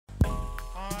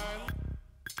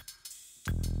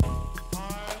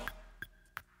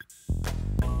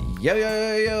Yo, yo,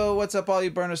 yo, yo, what's up, all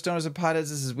you burners, stoners, and potheads?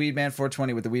 This is Weedman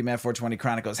 420 with the Weedman 420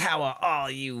 Chronicles. How are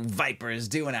all you vipers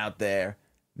doing out there?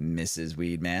 Mrs.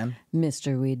 Weedman.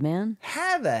 Mr. Weedman.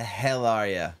 How the hell are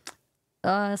you?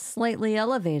 Slightly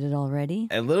elevated already.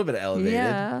 A little bit elevated.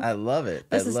 Yeah. I love it.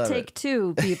 This is take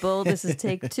two, people. This is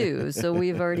take two. So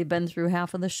we've already been through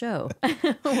half of the show.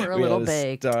 We're a little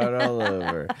baked. Start all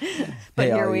over. But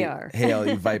here we are. Hey, all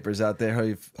you vipers out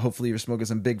there. Hopefully you're smoking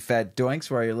some big fat doinks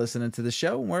while you're listening to the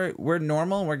show. We're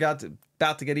normal. We're about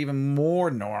to get even more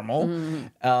normal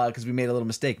because we made a little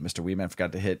mistake. Mr. Weedman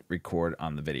forgot to hit record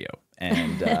on the video.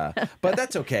 And but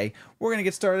that's okay. We're going to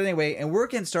get started anyway. And we're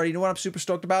getting started. You know what I'm super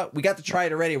stoked about? We got to try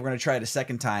it already. We're going to try it a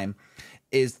second time.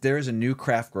 There is a new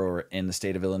craft grower in the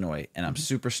state of Illinois. And I'm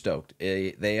super stoked.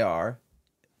 They are,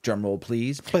 drum roll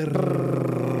please,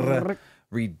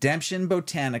 Redemption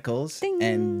Botanicals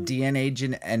and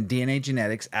DNA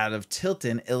Genetics out of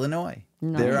Tilton, Illinois.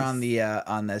 Nice. They're on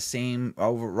the same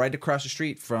right across the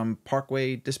street from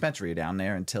Parkway Dispensary down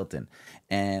there in Tilton,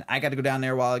 and I got to go down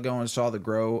there a while ago and saw the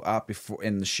grow up before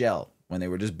in the shell when they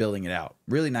were just building it out.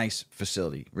 Really nice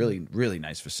facility, really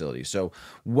nice facility. So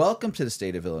welcome to the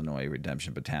state of Illinois,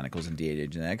 Redemption Botanicals and DNA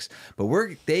Genetics. But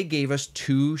they gave us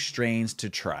 2 strains to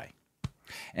try,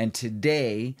 and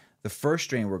today the first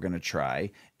strain we're going to try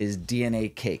is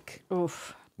DNA Cake.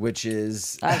 Oof. Which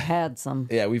is... I've had some.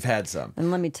 Yeah, we've had some.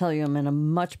 And let me tell you, I'm in a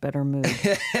much better mood.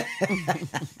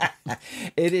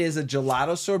 It is a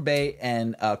gelato sorbet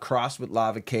and crossed with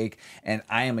lava cake. And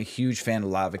I am a huge fan of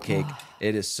lava cake.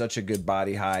 It is such a good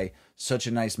body high, such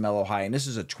a nice mellow high. And this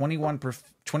is a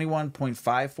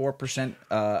 21.54%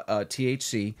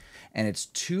 THC. And it's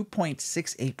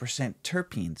 2.68%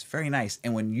 terpenes. Very nice.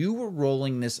 And when you were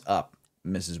rolling this up,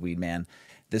 Mrs. Weedman,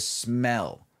 the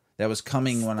smell... that was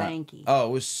coming when Stanky. it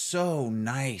was so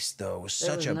nice though. It was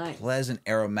such a nice. Pleasant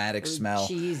aromatic smell.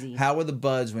 Cheesy. How were the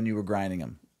buds when you were grinding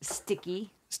them? Sticky.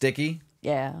 Sticky?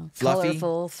 Yeah. Fluffy?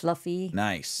 Colorful, fluffy.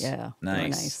 Nice. Yeah.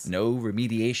 Nice. No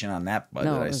remediation on that bud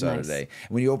that I saw today.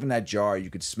 When you opened that jar, you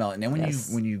could smell it. And then when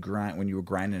you were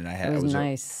grinding it, it was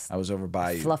nice. I was over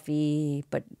by you. Fluffy,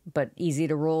 but easy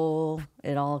to roll.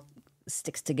 It all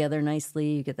sticks together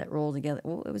nicely. You get that roll together.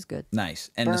 Oh, it was good. Nice.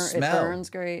 And the smell, it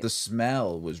burns great. The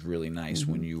smell was really nice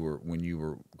when you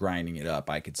were grinding it up.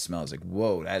 I could smell. I was like,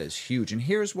 whoa, that is huge. And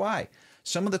here's why.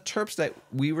 Some of the terps that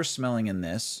we were smelling in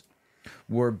this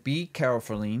were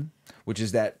B-caryophyllene, which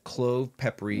is that clove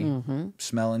peppery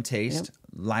smell and taste. Yep.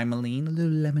 Limonene, a little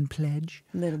lemon pledge.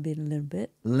 A little bit.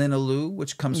 Linalool,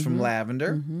 which comes from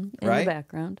lavender, right? In the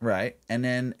background. Right. And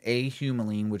then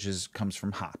A-humulene, which comes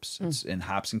from hops. And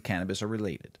hops and cannabis are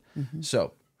related.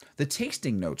 So the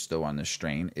tasting notes, though, on this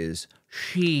strain is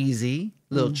cheesy,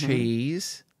 little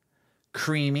cheese,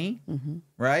 creamy,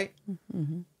 right?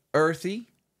 Earthy.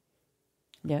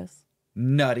 Yes.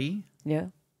 Nutty. Yeah.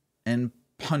 And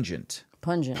pungent.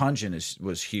 Pungent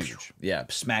was huge. Yeah,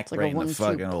 smack right in the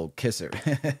fucking old kisser.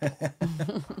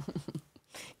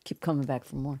 Keep coming back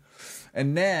for more.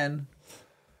 And then,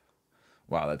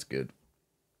 wow, that's good.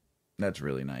 That's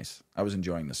really nice. I was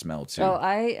enjoying the smell too. Oh,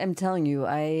 I am telling you,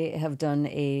 I have done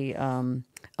a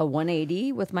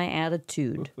 180 with my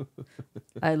attitude.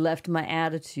 I left my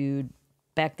attitude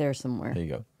back there somewhere. There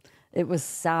you go. It was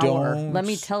sour. Let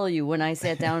me tell you, when I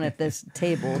sat down at this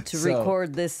table to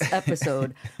record this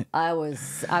episode, I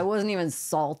wasn't even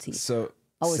salty. So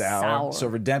I was sour. So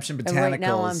Redemption Botanicals. And right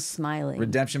now I'm smiling.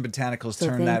 Redemption Botanicals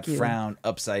turned that frown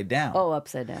upside down. Oh,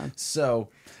 upside down. So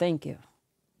thank you.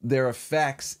 Their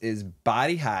effects is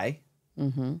body high,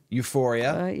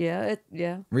 euphoria,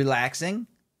 relaxing,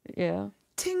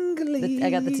 tingly. I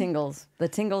got the tingles. The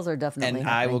tingles are definitely and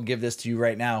happening. I will give this to you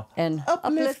right now. And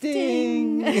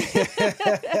uplifting.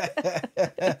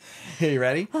 Here, you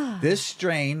ready? This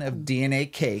strain of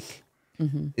DNA Cake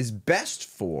is best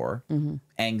for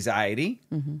anxiety,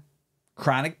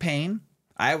 chronic pain.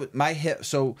 My hip.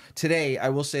 So today, I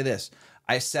will say this.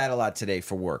 I sat a lot today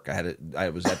for work. I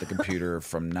was at the computer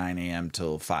from 9 a.m.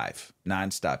 till 5,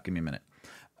 nonstop. Give me a minute.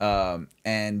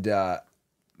 And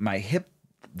my hip,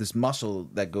 this muscle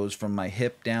that goes from my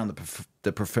hip down,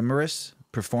 the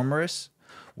performeris,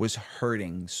 was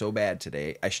hurting so bad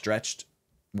today. I stretched,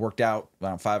 worked out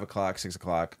around 5 o'clock, 6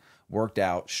 o'clock, worked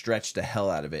out, stretched the hell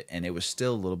out of it, and it was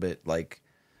still a little bit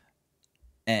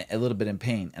in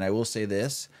pain. And I will say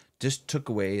this, just took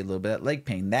away a little bit of leg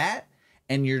pain. That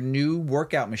and your new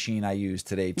workout machine I used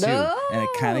today too. And it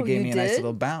kind of gave me a nice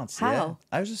little bounce. How? Yeah.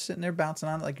 I was just sitting there bouncing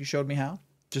on it like you showed me how.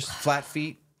 Just flat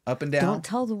feet, up and down. Don't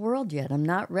tell the world yet. I'm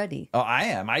not ready. Oh, I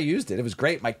am. I used it. It was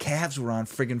great. My calves were on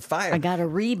friggin' fire. I got a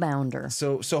rebounder.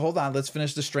 So hold on. Let's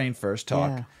finish the strain first.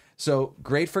 Talk. Yeah. So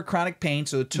great for chronic pain.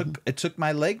 So it took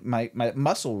my leg, my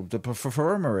muscle, the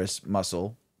femoris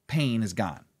muscle pain is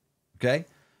gone. Okay.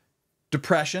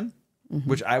 Depression,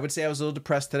 which I would say I was a little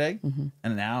depressed today,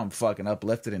 and now I'm fucking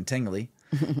uplifted and tingly.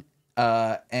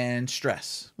 And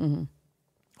stress.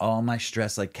 All my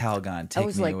stress, like Calgon,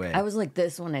 take me away. I was like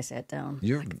this when I sat down.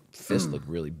 Your fists look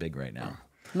really big right now.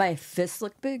 My fists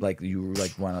look big? Like you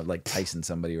like want to like Tyson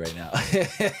somebody right now.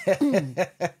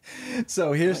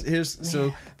 So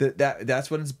that's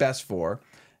what it's best for.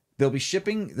 They'll be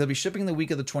shipping the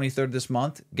week of the 23rd this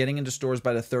month, getting into stores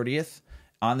by the 30th,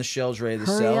 on the shelves ready to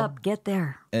sell. Hurry up, get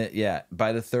there. Yeah,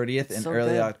 by the 30th and so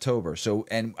early good. October. So,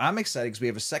 and I'm excited because we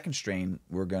have a second strain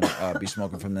we're going to be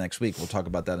smoking from the next week. We'll talk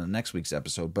about that in next week's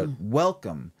episode. But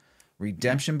welcome,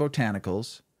 Redemption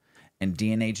Botanicals and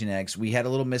DNA Genetics. We had a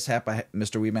little mishap.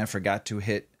 Mr. Weedman forgot to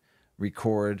hit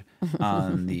record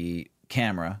on the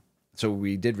camera. So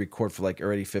we did record for like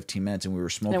already 15 minutes, and we were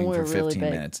smoking for 15 really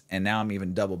minutes. And now I'm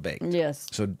even double baked. Yes.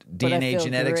 So But I DNA feel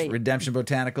Genetics, great. Redemption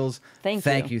Botanicals.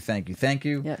 Thank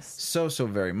you. Yes. So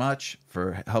very much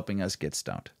for helping us get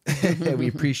stoned. We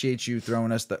appreciate you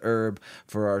throwing us the herb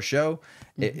for our show.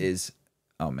 It is,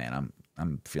 oh man,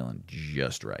 I'm feeling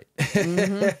just right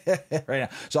right now.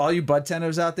 So all you bud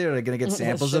tenders out there that are going to get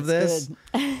samples of this,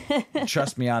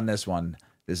 trust me on this one.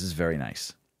 This is very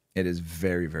nice. It is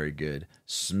very, very good.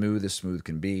 Smooth as smooth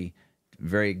can be.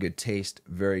 Very good taste.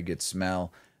 Very good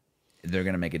smell. They're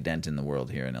going to make a dent in the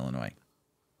world here in Illinois.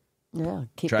 Yeah.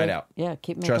 Try it out. Yeah,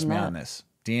 keep making Trust me that. on this.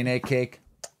 DNA cake.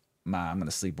 I'm going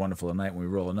to sleep wonderful tonight when we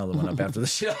roll another one up after the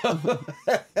show.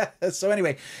 So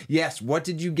anyway, yes, what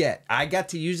did you get? I got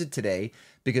to use it today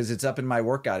because it's up in my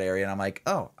workout area, and I'm like,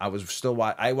 oh,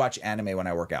 I watch anime when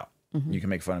I work out. You can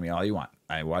make fun of me all you want.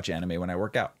 I watch anime when I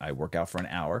work out. I work out for an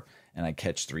hour, and I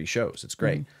catch 3 shows. It's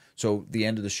great. So the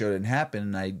end of the show didn't happen,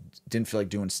 and I didn't feel like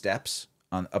doing steps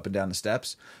on up and down the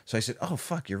steps. So I said, oh,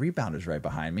 fuck, your rebounder is right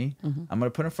behind me. I'm going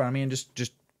to put it in front of me and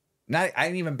just not. I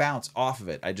didn't even bounce off of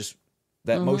it. I just,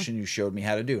 that motion you showed me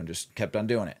how to do, and just kept on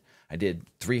doing it. I did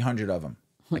 300 of them.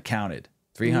 I counted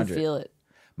 300. You feel it.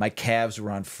 My calves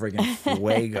were on friggin'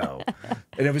 fuego.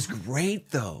 And it was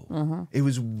great, though. It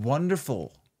was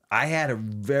wonderful. I had a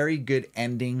very good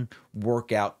ending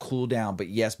workout, cool down, but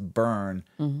yes, burn.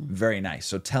 Very nice.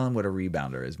 So tell him what a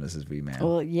rebounder is, Mrs. Weedman.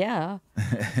 Well, yeah.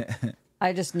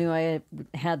 I just knew I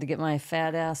had to get my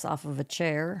fat ass off of a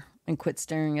chair and quit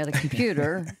staring at a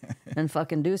computer and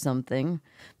fucking do something,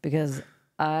 because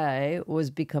I was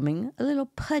becoming a little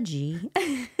pudgy.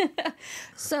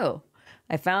 So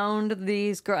I found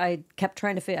these girls. I kept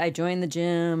trying to fit. I joined the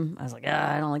gym. I was like,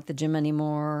 I don't like the gym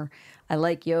anymore. I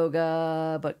like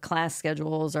yoga, but class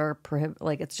schedules are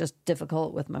it's just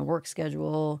difficult with my work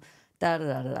schedule.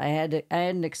 I had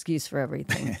an excuse for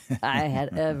everything. I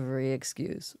had every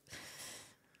excuse.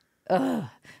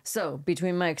 So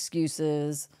between my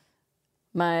excuses,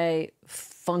 my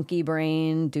funky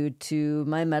brain due to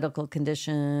my medical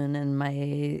condition and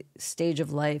my stage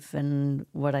of life and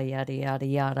what I yada yada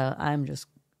yada, I'm just,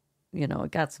 I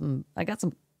got some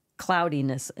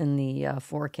cloudiness in the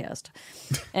forecast,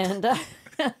 and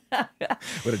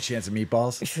What a chance of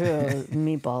meatballs. sure,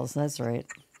 meatballs. That's right,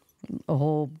 a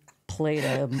whole plate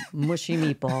of mushy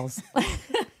meatballs.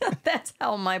 That's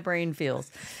how my brain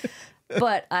feels.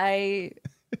 But I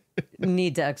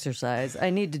need to exercise.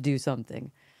 I need to do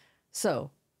something.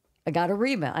 So I got a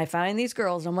rebound. I find these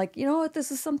girls, and I'm like, you know what? This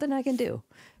is something I can do.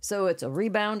 So it's a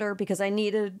rebounder because I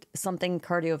needed something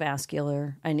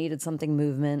cardiovascular. I needed something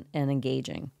movement and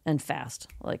engaging and fast.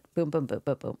 Like boom, boom, boom,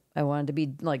 boom, boom. I wanted to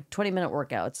be like 20-minute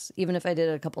workouts, even if I did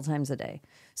it a couple times a day.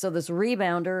 So this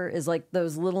rebounder is like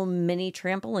those little mini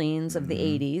trampolines of the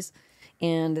 80s.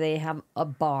 And they have a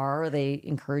bar. They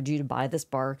encourage you to buy this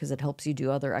bar because it helps you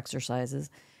do other exercises.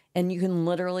 And you can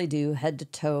literally do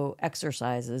head-to-toe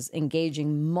exercises,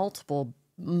 engaging multiple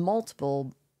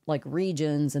like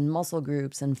regions and muscle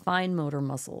groups and fine motor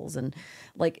muscles. And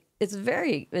like it's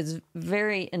very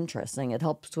interesting. It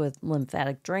helps with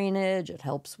lymphatic drainage. It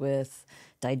helps with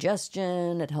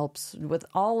digestion. It helps with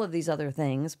all of these other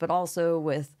things, but also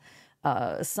with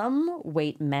some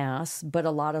weight mass, but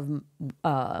a lot of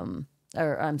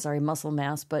muscle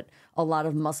mass, but a lot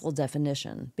of muscle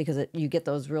definition, because you get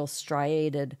those real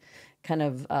striated kind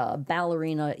of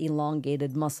ballerina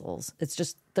elongated muscles.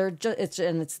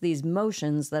 It's these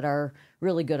motions that are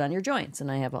really good on your joints.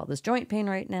 And I have all this joint pain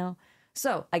right now.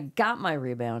 So I got my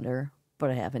rebounder, but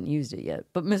I haven't used it yet.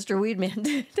 But Mr. Weedman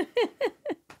did.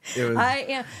 It was, I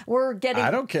am. We're getting.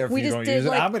 I don't care if we you just don't did, use it.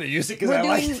 like, I'm going to use it because we're I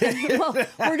like doing- it. Well,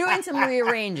 we're doing some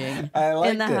rearranging I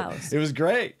liked in the it. house. It was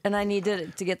great. And I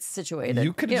needed to get situated.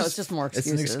 You could it's just more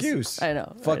excuses. It's an excuse. I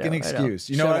know. Fucking excuse.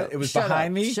 You know Shut what? up. It was Shut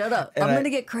behind up. me. Shut up. and I'm going to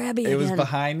get crabby It was again.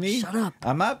 behind me. Shut up.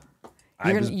 I'm up.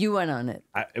 You went on it.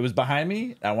 It was behind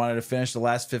me. I wanted to finish the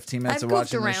last 15 minutes I've of goofed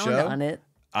watching the around show. on it.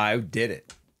 I did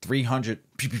it. 300.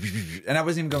 And I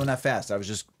wasn't even going that fast. I was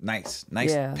just nice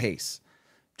pace.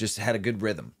 Just had a good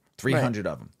rhythm. 300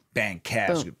 of them. Bang,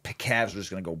 calves. Calves are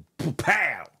just going to go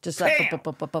pow. Just bam. like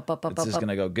It's just going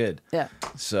to go good. Yeah.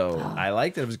 So I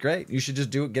liked it. It was great. You should just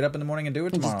do it. Get up in the morning and do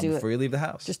it tomorrow do it. before you leave the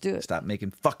house. Just do it. Stop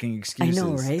making fucking excuses. I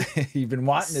know, right? You've been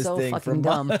wanting this So thing for fucking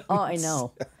dumb. months. Oh, I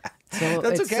know. So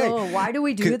That's it's okay. So, why do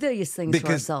we do these things to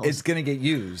because ourselves? it's going to get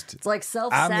used. It's like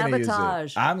I'm going to use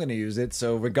self-sabotage. it. I'm going to use it.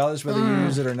 So regardless whether you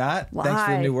use it or not, thanks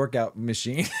for the Why? new workout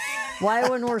machine. Why,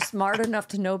 when we're smart enough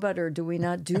to know better, do we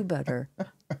not do better?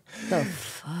 The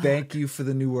fuck? Thank you for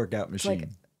the new workout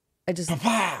machine. I just,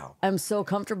 Wow. I'm so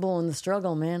comfortable in the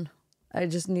struggle, man. I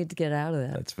just need to get out of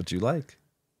that. That's what you like.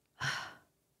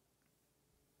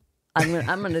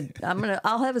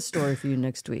 I'll have a story for you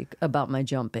next week about my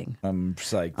jumping. I'm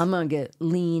psyched. I'm gonna get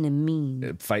lean and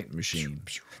mean. Fight machine.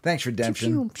 Thanks,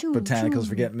 Redemption Pew, pew, Botanicals, pew.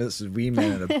 for getting Mrs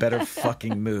Weedman in a better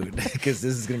fucking mood because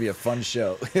this is going to be a fun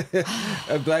show.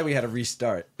 I'm glad we had a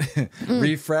restart.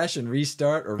 Refresh and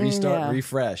restart or restart and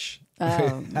refresh. How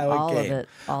it All of came. it.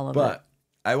 All of it. But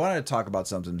I wanted to talk about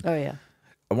something. Oh, yeah.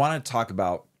 I wanted to talk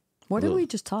about, What did we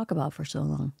just talk about for so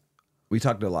long? we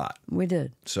talked a lot. We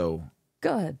did. So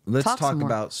Go ahead. let's some talk more.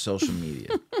 about social media.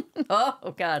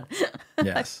 Oh, God.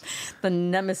 Yes. The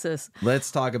nemesis. Let's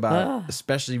talk about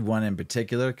especially one in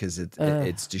particular because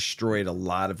it's destroyed a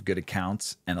lot of good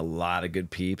accounts and a lot of good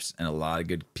peeps and a lot of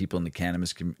good people in the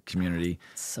cannabis community.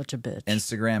 Such a bitch.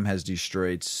 Instagram has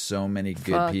destroyed so many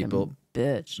good Fucking people.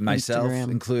 bitch. Myself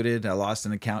Instagram. included. I lost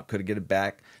an account, couldn't get it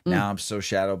back. Now I'm so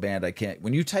shadow banned I can't.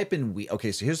 When you type in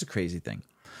okay, so here's the crazy thing.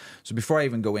 So before I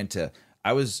even go into,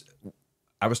 I was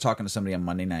talking to somebody on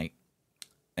Monday night.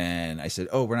 And I said,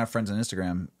 "Oh, we're not friends on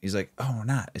Instagram." He's like, "Oh, we're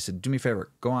not." I said, "Do me a favor,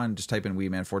 go on, just type in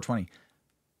Weedman 420."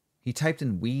 He typed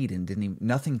in weed and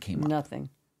nothing came up.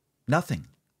 Nothing.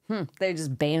 They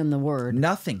just banned the word.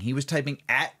 Nothing. He was typing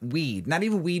at weed, not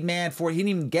even Weedman 4. He didn't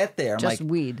even get there. I'm Just like,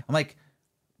 weed. I'm like,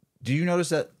 do you notice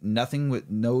that nothing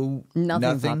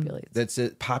populates. that's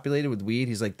populated with weed?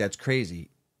 He's like, that's crazy.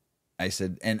 I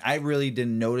said, and I really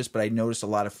didn't notice, but I noticed a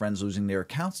lot of friends losing their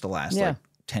accounts the last like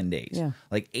 10 days. Yeah.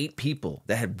 Like 8 people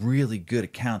that had really good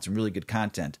accounts and really good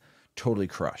content totally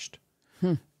crushed.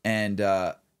 And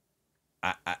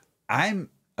I'm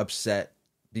upset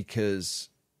because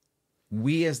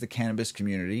we as the cannabis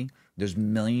community, there's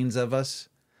millions of us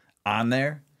on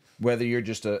there, whether you're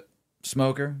just a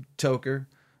smoker, toker,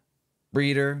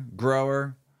 breeder,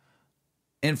 grower,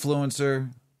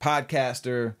 influencer,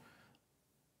 podcaster,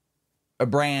 a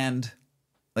brand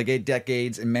like 8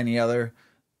 Decades and many other,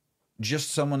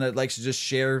 just someone that likes to just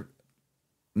share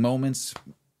moments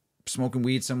smoking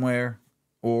weed somewhere,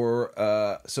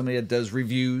 or somebody that does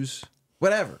reviews,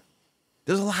 whatever.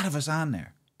 There's a lot of us on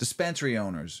there. Dispensary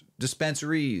owners,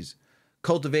 dispensaries,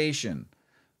 cultivation,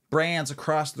 brands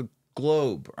across the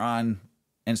globe are on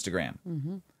Instagram.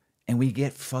 And we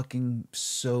get fucking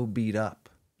so beat up.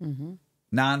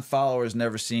 Non-followers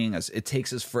never seeing us. It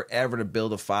takes us forever to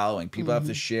build a following. People have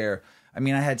to share. I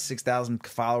mean, I had 6,000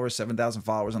 followers, 7,000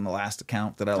 followers on the last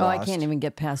account that I lost. Oh, I can't even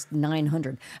get past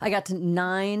 900. I got to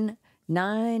nine.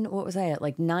 What was I at?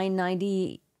 Like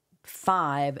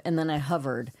 995, and then I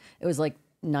hovered. It was like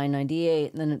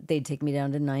 998, and then they'd take me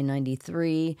down to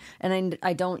 993. And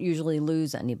I don't usually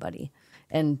lose anybody,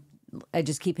 and I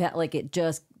just keep like it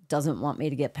just doesn't want me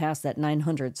to get past that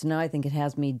 900. So now I think it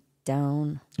has me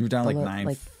down. You were down like below-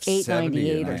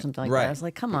 898 or something like that. I was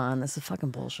like, come on, this is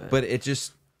fucking bullshit. But it's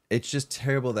just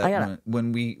terrible that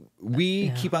when we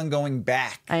keep on going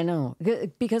back. I know,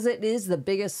 because it is the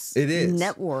biggest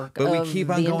network. But of we keep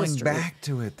on the going industry. back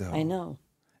to it, though. I know.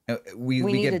 We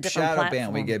need a get different shadow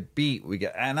banned, we platform. get beat,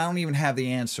 and I don't even have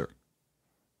the answer.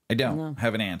 I don't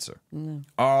have an answer.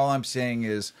 All I'm saying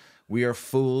is we are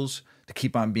fools to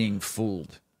keep on being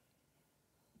fooled.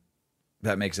 If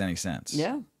that makes any sense.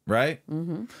 Yeah. Right?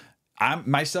 I'm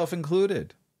myself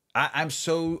included. I'm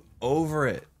so over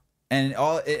it. And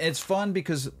it's fun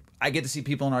because I get to see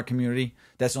people in our community.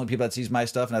 That's the only people that sees my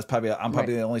stuff, and I'm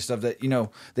probably the only stuff that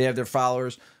they have their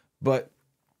followers. But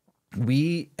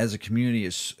we as a community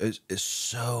is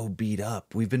so beat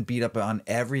up. We've been beat up on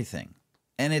everything,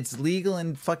 and it's legal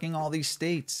in fucking all these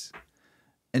states.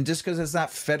 And just because it's not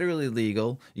federally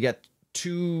legal, you got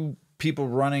 2 people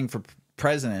running for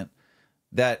president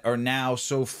that are now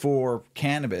so for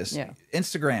cannabis. Yeah.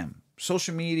 Instagram,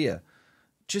 social media,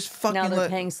 just fucking Now they're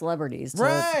paying celebrities to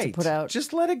right. put out.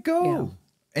 Just let it go. Yeah.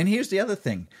 And here's the other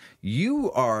thing.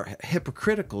 You are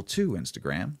hypocritical too,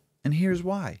 Instagram. And here's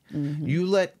why. You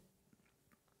let,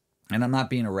 and I'm not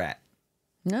being a rat.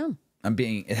 No.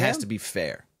 It has to be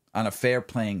fair, on a fair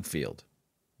playing field.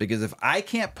 Because if I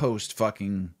can't post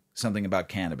fucking something about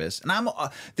cannabis, and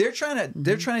they're trying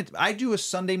to, I do a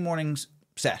Sunday morning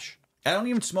sesh. I don't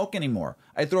even smoke anymore.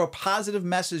 I throw a positive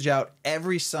message out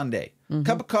every Sunday.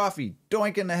 Cup of coffee,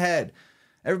 doink in the head.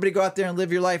 Everybody go out there and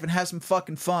live your life and have some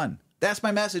fucking fun. That's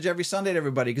my message every Sunday to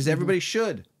everybody, because everybody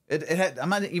should. I'm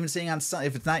not even saying on Sunday,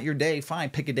 if it's not your day, fine,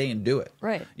 pick a day and do it.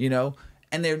 Right. You know?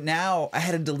 And I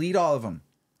had to delete all of them.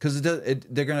 Because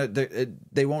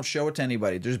they won't show it to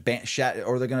anybody. There's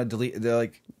or they're gonna delete.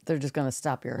 They're just gonna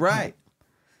stop your right. account.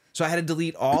 So I had to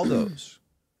delete all those.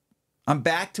 I'm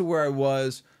back to where I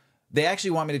was. They actually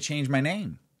want me to change my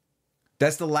name.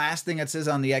 That's the last thing it says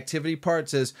on the activity part. It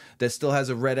says that still has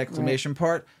a red exclamation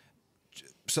part.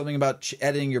 Something about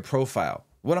editing your profile.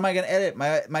 What am I gonna edit?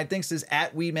 My thing says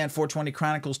at Weedman 420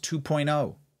 Chronicles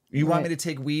 2.0. You want me to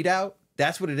take weed out?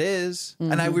 That's what it is.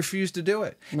 And I refuse to do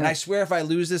it. And I swear if I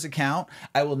lose this account,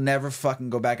 I will never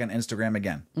fucking go back on Instagram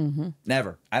again.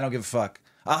 Never. I don't give a fuck.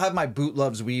 I'll have my Boot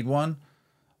Loves Weed one,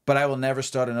 but I will never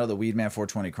start another Weedman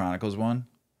 420 Chronicles one.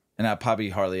 And I'll probably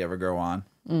hardly ever go on.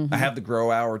 I have the Grow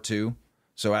Hour too.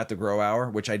 So at the Grow Hour,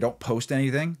 which I don't post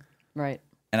anything. Right.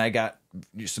 And I got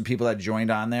some people that joined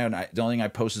on there. And the only thing I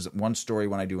post is one story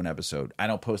when I do an episode. I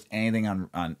don't post anything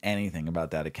on anything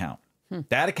about that account.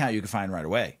 That account you can find right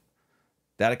away.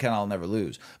 That account I'll never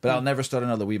lose. But I'll never start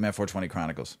another Weedman 420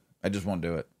 Chronicles. I just won't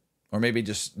do it. Or maybe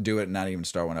just do it and not even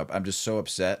start one up. I'm just so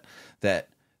upset that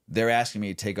they're asking me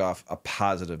to take off a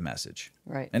positive message.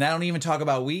 Right. And I don't even talk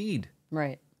about weed.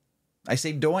 Right. I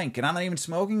say doink, and I'm not even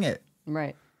smoking it.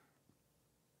 Right.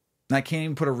 And I can't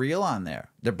even put a reel on there.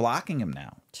 They're blocking him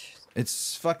now.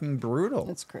 It's fucking brutal.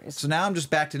 That's crazy. So now I'm just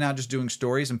back to just doing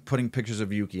stories and putting pictures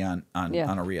of Yuki on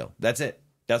a reel. That's it.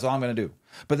 That's all I'm going to do.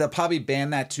 But they'll probably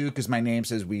ban that too because my name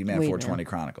says Weedman 420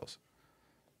 Chronicles.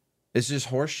 It's just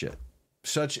horseshit.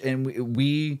 And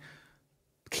we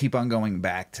keep on going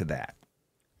back to that.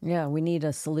 Yeah, we need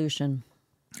a solution.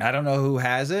 I don't know who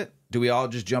has it. Do we all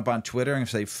just jump on Twitter and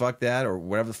say fuck that or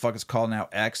whatever the fuck it's called now,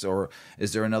 X, or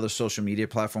is there another social media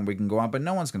platform we can go on? But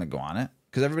no one's going to go on it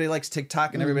because everybody likes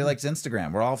TikTok and everybody likes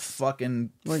Instagram. We're all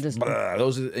fucking just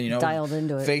those are, dialed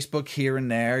into it. Facebook here and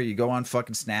there. You go on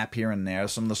fucking Snap here and there.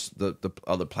 Some of the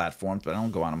other platforms, but I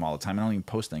don't go on them all the time. I don't even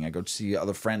post anything. I go see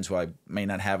other friends who I may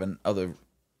not have in other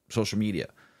social media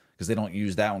because they don't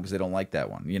use that one because they don't like that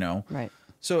one. Right.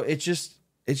 So it's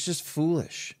just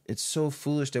foolish. It's so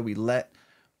foolish that we let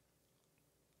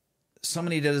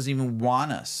somebody that doesn't even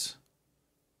want us.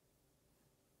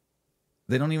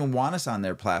 They don't even want us on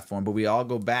their platform, but we all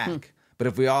go back. But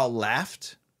if we all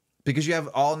left, because you have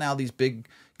all now these big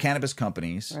cannabis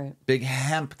companies, big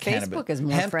hemp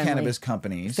cannabis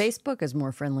companies. Facebook is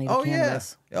more friendly to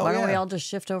cannabis. Yeah. Why don't we all just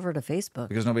shift over to Facebook?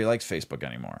 Because nobody likes Facebook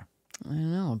anymore. I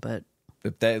know, but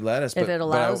if they let us, if it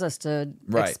allows us to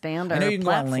expand our platform. I know you can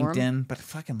go on LinkedIn, but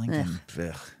fucking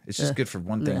LinkedIn, it's just good for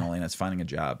one thing only, and that's finding a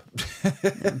job. That's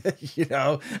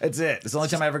it. It's the only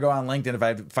time I ever go on LinkedIn if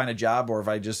I find a job or if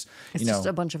I just, It's just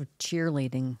a bunch of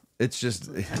cheerleading. It's just...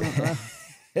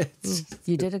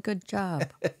 You did a good job.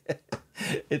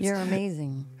 You're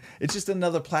amazing. It's just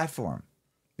another platform,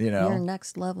 You're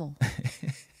next level.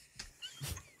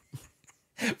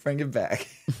 Bring it back.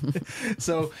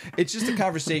 So it's just a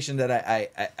conversation that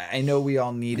I know we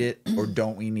all need it, or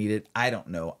don't we need it? I don't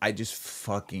know. I just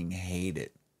fucking hate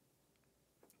it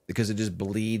because it just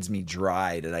bleeds me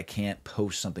dry that I can't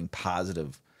post something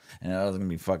positive. And I was gonna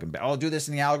be fucking bad. I'll do this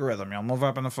in the algorithm. You'll move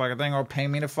up in the fucking thing, or pay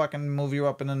me to fucking move you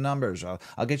up in the numbers.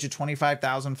 I'll get you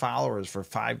 25,000 followers for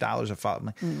 $5 a follow. I'm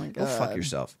like, oh my God. Go fuck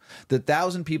yourself. The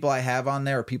 1,000 people I have on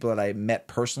there are people that I met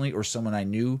personally, or someone I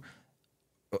knew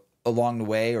along the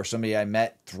way, or somebody I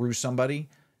met through somebody.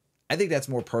 I think that's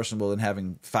more personable than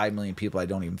having 5 million people I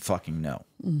don't even fucking know.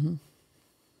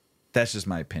 That's just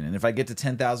my opinion. If I get to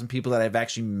 10,000 people that I've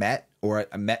actually met, or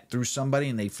I met through somebody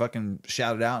and they fucking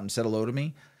shouted out and said hello to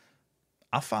me,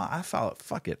 I follow it.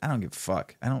 Fuck it. I don't give a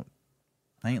fuck. I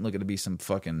ain't looking to be some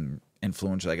fucking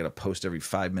influencer I got to post every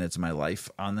 5 minutes of my life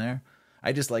on there.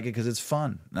 I just like it because it's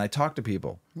fun. And I talk to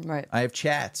people. Right. I have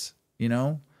chats,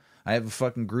 I have a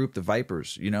fucking group, the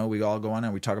Vipers, we all go on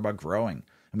and we talk about growing,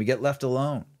 and we get left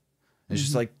alone. It's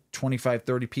just like 25,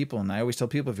 30 people. And I always tell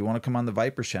people, if you want to come on the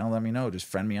Vipers channel, let me know. Just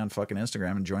friend me on fucking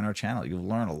Instagram and join our channel. You'll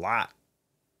learn a lot.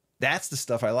 That's the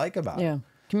stuff I like about it. Yeah.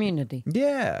 Community.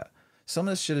 Yeah. some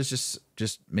of this shit is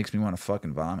just makes me want to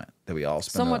fucking vomit that we all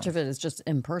spend. So much of it is just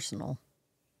impersonal.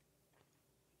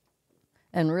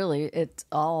 And really, it's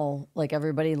all like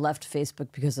everybody left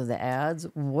Facebook because of the ads.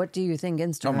 What do you think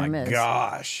Instagram is? Oh my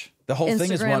gosh. The whole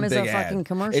thing is one Instagram is big a ad. fucking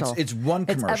commercial. It's one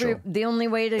commercial. The only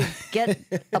way to get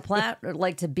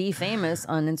to be famous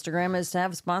on Instagram is to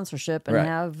have sponsorship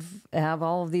and have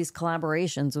all of these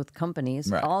collaborations with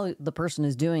companies. Right. All the person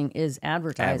is doing is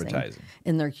advertising.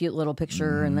 In their cute little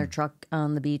picture in their truck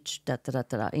on the beach. Da da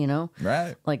da da. You know,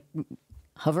 Right. Like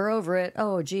hover over it.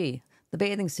 Oh gee, the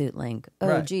bathing suit link.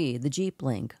 Oh gee, the Jeep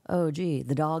link. Oh gee,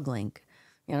 the dog link.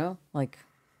 You know, like.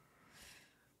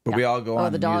 But we all go on. Oh,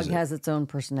 the dog has its own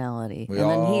personality,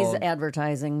 then he's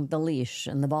advertising the leash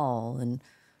and the ball, and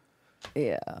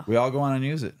we all go on and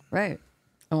use it, right?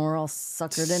 And we're all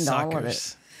suckered into all of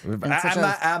it.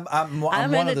 I'm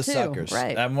one of the suckers.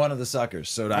 Right. I'm one of the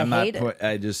suckers. So I'm not.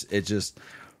 There's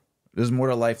more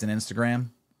to life than Instagram,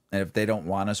 and if they don't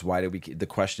want us, the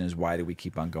question is, why do we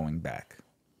keep on going back?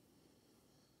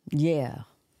 Yeah.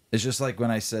 It's just like when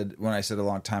I said a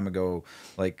long time ago,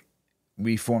 like.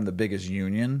 We formed the biggest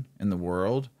union in the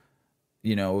world.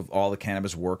 You know, if all the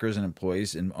cannabis workers and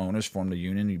employees and owners formed a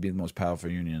union, you'd be the most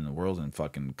powerful union in the world in a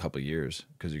fucking couple of years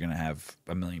because you're going to have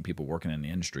 1 million people working in the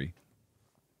industry.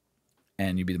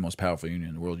 And you'd be the most powerful union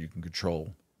in the world. You can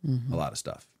control a lot of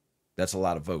stuff. That's a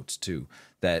lot of votes, too,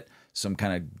 that some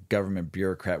kind of government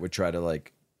bureaucrat would try to,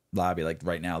 like, lobby. Like,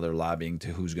 right now, they're lobbying to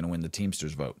who's going to win the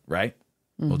Teamsters vote, right?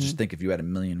 Well, just think if you had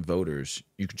 1 million voters,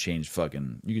 you could change a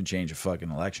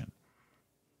fucking election.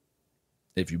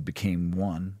 If you became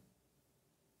one,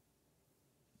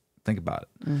 think about it.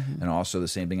 And also the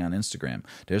same thing on Instagram.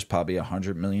 There's probably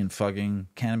 100 million fucking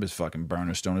cannabis fucking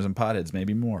burners, stoners, and potheads,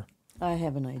 maybe more. I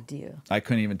have an idea. I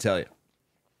couldn't even tell you.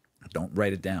 Don't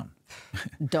write it down.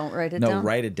 Don't write it down? No,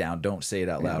 write it down. Don't say it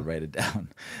out loud. Write it down.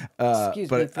 Excuse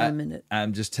me for a minute.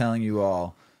 I'm just telling you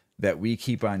all that we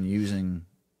keep on using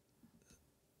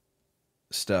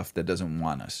stuff that doesn't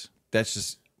want us. That's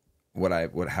just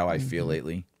how I feel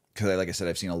lately. Because, like I said,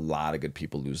 I've seen a lot of good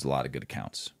people lose a lot of good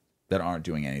accounts that aren't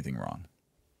doing anything wrong.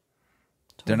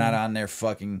 Totally. They're not on there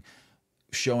fucking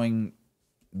showing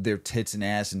their tits and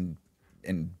ass and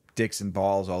dicks and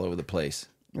balls all over the place.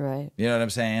 Right. You know what I'm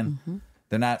saying?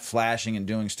 They're not flashing and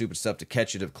doing stupid stuff to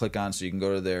catch you to click on so you can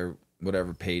go to their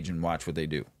whatever page and watch what they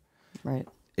do. Right.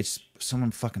 It's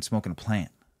someone fucking smoking a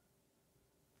plant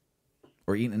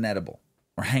or eating an edible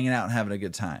or hanging out and having a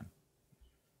good time.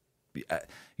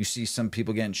 You see some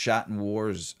people getting shot in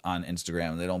wars on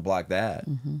Instagram and they don't block that.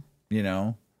 You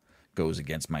know, goes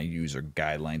against my user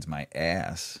guidelines, my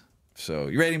ass. So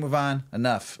you ready to move on?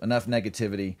 Enough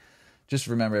negativity. Just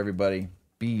remember, everybody,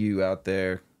 be you out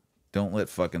there. Don't let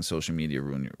fucking social media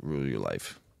rule your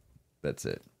life. That's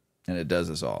it. And it does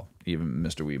us all, even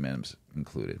Mr. Weedman's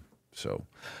included. So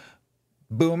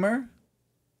Boomer,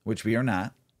 which we are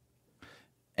not,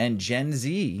 and Gen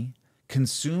Z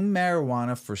consume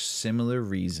marijuana for similar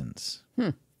reasons.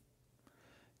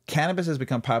 Cannabis has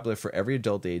become popular for every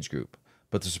adult age group,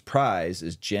 but the surprise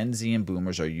is Gen Z and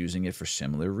boomers are using it for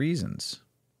similar reasons.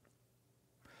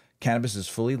 Cannabis is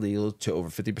fully legal to over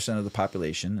 50% of the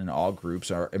population, and all groups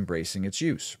are embracing its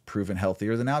use. Proven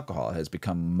healthier than alcohol, it has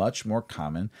become much more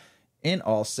common in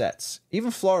all sets.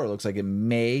 Even Florida looks like it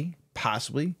may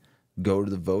possibly go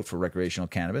to the vote for recreational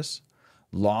cannabis.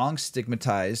 Long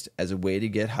stigmatized as a way to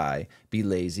get high, be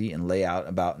lazy, and lay out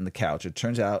about in the couch, it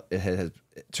turns out it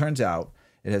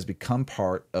has become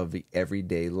part of the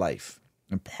everyday life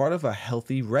and part of a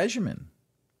healthy regimen.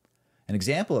 An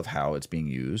example of how it's being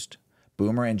used: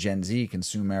 Boomer and Gen Z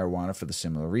consume marijuana for the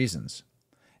similar reasons.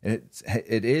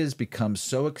 It is become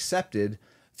so accepted.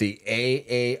 The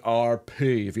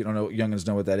AARP, if you don't know, youngins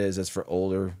know what that is. That's for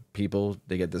older people.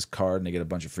 They get this card and they get a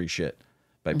bunch of free shit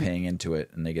by paying into it,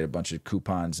 and they get a bunch of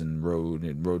coupons and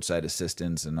roadside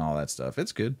assistance and all that stuff.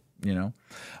 It's good, you know.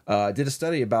 Did a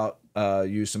study about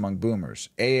use among boomers.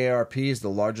 AARP is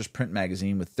the largest print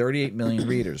magazine with 38 million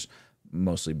readers,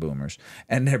 mostly boomers,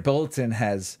 and their bulletin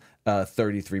has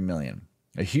 33 million.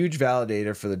 A huge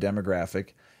validator for the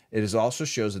demographic. It is also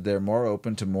shows that they're more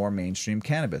open to more mainstream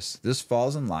cannabis. This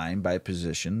falls in line by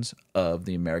positions of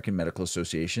the American Medical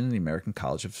Association and the American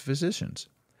College of Physicians.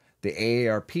 The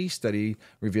AARP study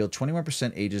revealed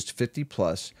 21% ages 50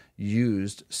 plus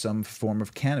used some form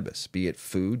of cannabis, be it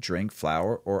food, drink,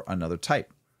 flower, or another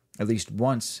type, at least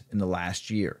once in the last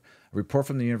year. A report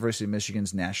from the University of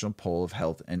Michigan's National Poll of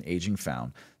Health and Aging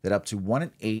found that up to 1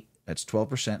 in 8, that's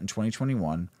 12% in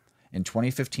 2021, in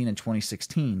 2015 and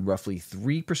 2016, roughly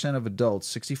 3% of adults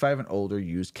 65 and older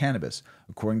used cannabis,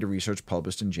 according to research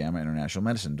published in JAMA International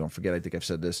Medicine. Don't forget, I think I've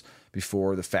said this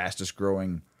before, the fastest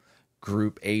growing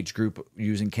age group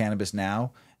using cannabis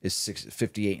now is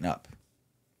 58 and up.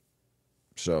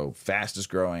 So fastest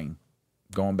growing,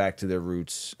 going back to their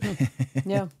roots.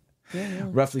 Yeah.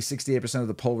 Roughly 68% of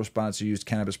the poll respondents who used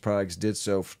cannabis products did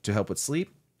so to help with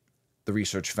sleep, the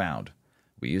research found.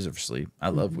 We use it for sleep. I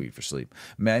love weed for sleep.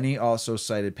 Many also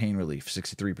cited pain relief,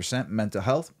 63%, mental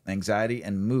health, anxiety,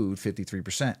 and mood,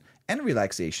 53%, and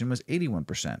relaxation was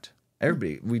 81%.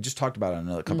 Everybody, we just talked about it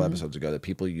a couple episodes ago that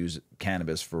people use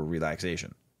cannabis for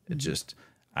relaxation. It just,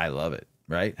 I love it,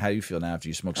 right? How do you feel now after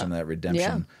you smoke some of that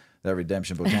Redemption, that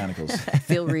Redemption Botanicals? I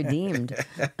feel redeemed.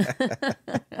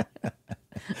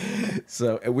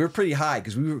 So we're pretty high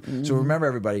because we were. So remember,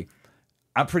 everybody,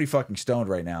 I'm pretty fucking stoned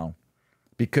right now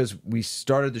because we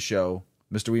started the show.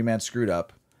 Mr. Weedman screwed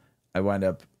up. I wound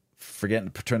up forgetting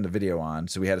to turn the video on,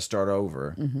 so we had to start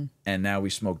over. And now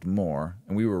we smoked more,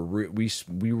 and we were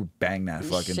we were banging that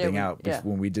fucking thing out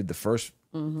when we did the first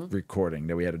recording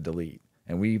that we had to delete.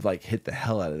 And we like hit the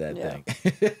hell out of that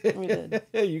thing. We did.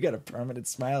 You got a permanent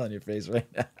smile on your face right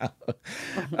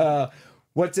now.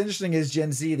 What's interesting is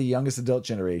Gen Z, the youngest adult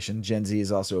generation. Gen Z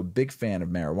is also a big fan of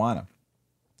marijuana.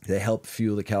 They help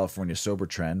fuel the California sober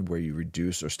trend where you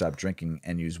reduce or stop drinking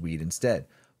and use weed instead.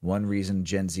 One reason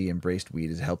Gen Z embraced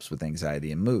weed is it helps with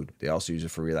anxiety and mood. They also use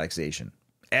it for relaxation.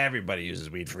 Everybody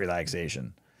uses weed for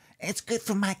relaxation. It's good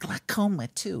for my glaucoma,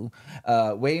 too.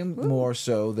 Way more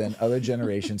so than other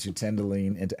generations who tend to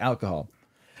lean into alcohol.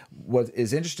 What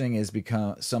is interesting is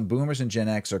some boomers and Gen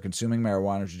X are consuming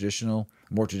marijuana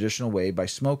more traditional way by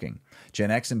smoking. Gen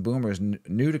X and boomers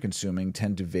new to consuming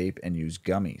tend to vape and use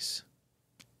gummies.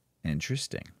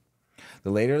 Interesting.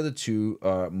 The later of the two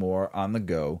are more on the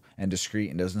go and discreet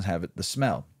and doesn't have the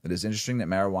smell. It is interesting that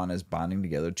marijuana is bonding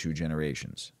together two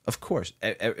generations. Of course,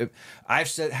 I've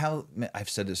said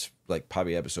this like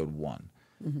probably episode 1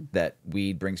 that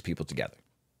weed brings people together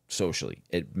socially.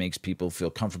 It makes people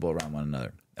feel comfortable around one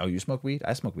another. Oh, you smoke weed?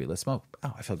 I smoke weed. Let's smoke.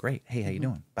 Oh, I feel great. Hey, how you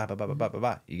doing? Bye, bye, bye, bye, bye, bye,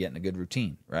 bye. You get in a good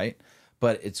routine, right?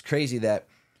 But it's crazy that,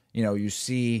 you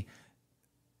see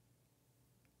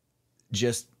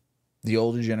just the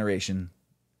older generation,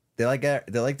 they like their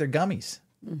gummies.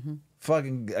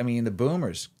 Fucking, I mean, the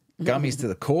boomers, gummies to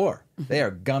the core. They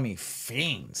are gummy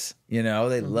fiends.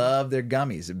 They love their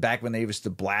gummies. Back when they used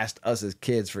to blast us as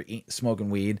kids for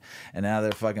smoking weed, and now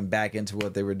they're fucking back into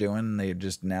what they were doing.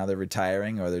 Now they're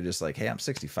retiring, or they're just like, hey, I'm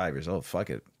 65 years old.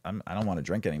 Fuck it. I don't want to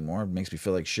drink anymore. It makes me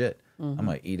feel like shit. I'm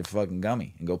going to eat a fucking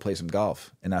gummy and go play some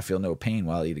golf and not feel no pain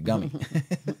while I eat a gummy.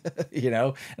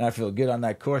 And I feel good on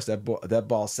that course. That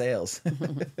ball sails.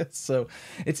 So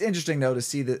it's interesting, though, to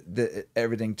see the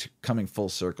everything coming full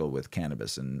circle with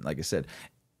cannabis. And like I said,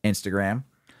 Instagram,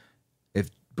 if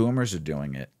boomers are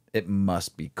doing it, it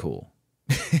must be cool.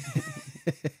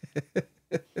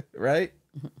 Right?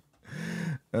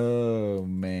 Oh,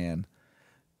 man.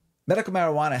 Medical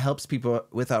marijuana helps people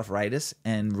with arthritis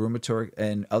and rheumatoid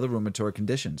and other rheumatoid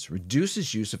conditions,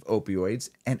 reduces use of opioids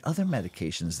and other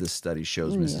medications, this study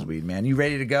shows, Mrs. Weedman. You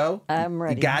ready to go? I'm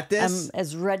ready. You got this? I'm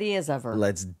as ready as ever.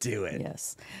 Let's do it.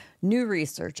 Yes. New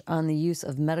research on the use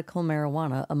of medical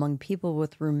marijuana among people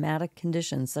with rheumatic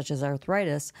conditions such as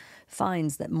arthritis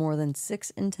finds that more than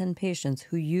 6 in 10 patients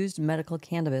who used medical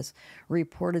cannabis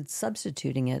reported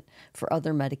substituting it for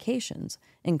other medications,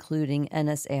 including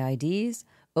NSAIDs,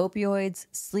 opioids,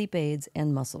 sleep aids,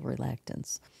 and muscle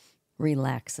relaxants.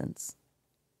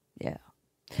 Yeah.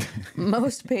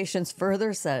 Most patients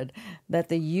further said that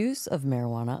the use of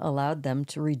marijuana allowed them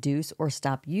to reduce or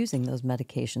stop using those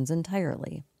medications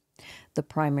entirely. The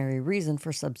primary reason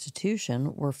for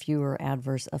substitution were fewer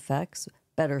adverse effects,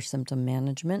 better symptom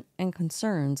management, and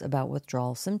concerns about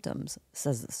withdrawal symptoms,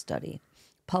 says the study,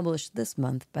 published this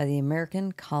month by the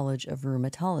American College of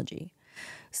Rheumatology.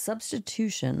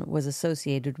 Substitution was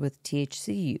associated with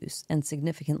THC use and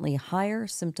significantly higher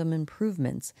symptom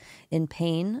improvements in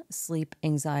pain, sleep,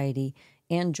 anxiety,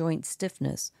 and joint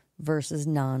stiffness versus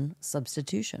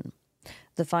non-substitution.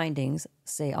 The findings,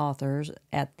 say authors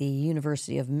at the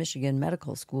University of Michigan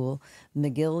Medical School,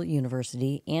 McGill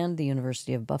University, and the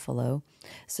University of Buffalo,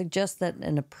 suggest that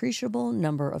an appreciable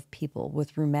number of people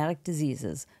with rheumatic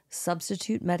diseases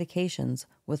substitute medications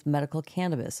with medical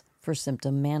cannabis for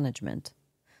symptom management.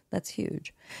 That's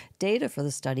huge. Data for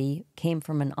the study came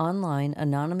from an online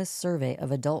anonymous survey of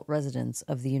adult residents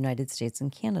of the United States and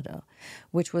Canada,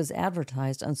 which was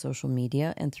advertised on social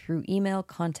media and through email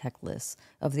contact lists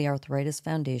of the Arthritis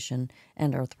Foundation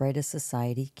and Arthritis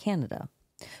Society Canada.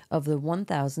 Of the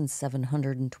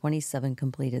 1,727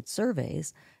 completed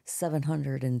surveys,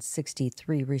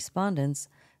 763 respondents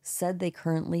said they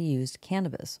currently used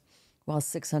cannabis, while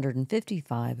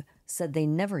 655 said they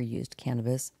never used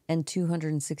cannabis, and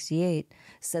 268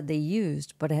 said they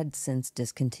used but had since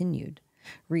discontinued.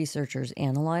 Researchers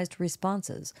analyzed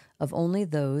responses of only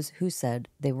those who said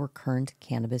they were current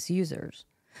cannabis users.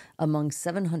 Among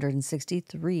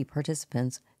 763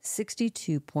 participants,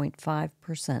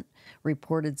 62.5%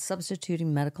 reported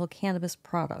substituting medical cannabis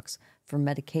products for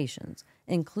medications,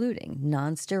 including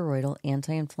non-steroidal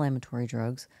anti-inflammatory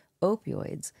drugs,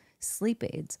 opioids, sleep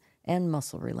aids, and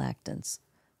muscle relaxants.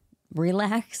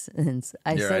 Relaxants.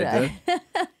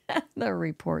 The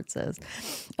report says.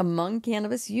 Among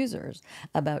cannabis users,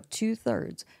 about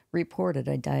 2/3 reported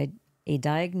a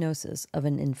diagnosis of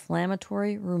an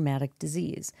inflammatory rheumatic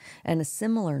disease, and a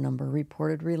similar number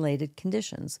reported related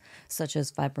conditions such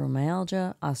as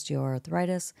fibromyalgia,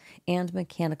 osteoarthritis, and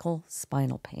mechanical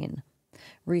spinal pain.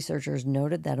 Researchers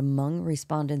noted that among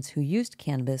respondents who used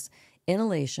cannabis,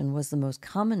 inhalation was the most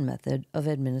common method of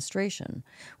administration,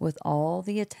 with all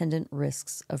the attendant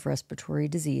risks of respiratory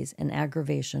disease and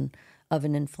aggravation of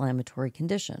an inflammatory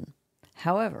condition.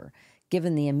 However,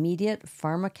 given the immediate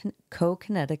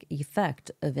pharmacokinetic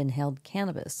effect of inhaled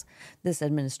cannabis, this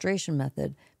administration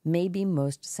method may be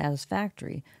most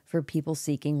satisfactory for people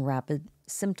seeking rapid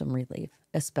symptom relief,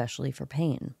 especially for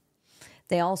pain.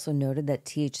 They also noted that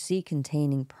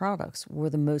THC-containing products were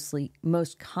the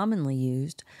most commonly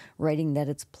used, writing that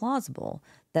it's plausible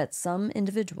that some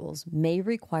individuals may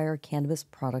require cannabis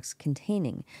products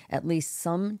containing at least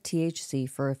some THC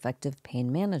for effective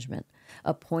pain management,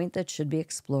 a point that should be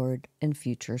explored in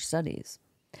future studies.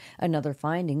 Another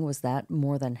finding was that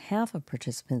more than half of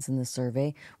participants in the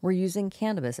survey were using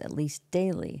cannabis at least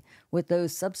daily, with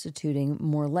those substituting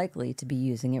more likely to be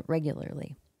using it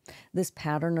regularly. This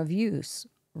pattern of use,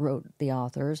 wrote the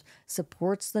authors,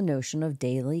 supports the notion of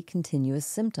daily continuous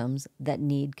symptoms that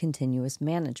need continuous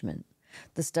management.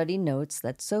 The study notes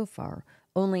that so far,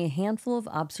 only a handful of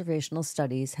observational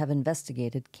studies have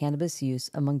investigated cannabis use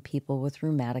among people with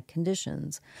rheumatic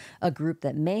conditions, a group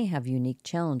that may have unique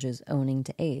challenges owing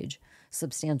to age,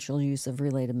 substantial use of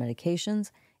related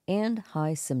medications, and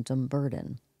high symptom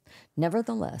burden.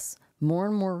 Nevertheless, more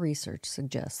and more research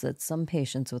suggests that some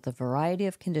patients with a variety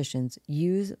of conditions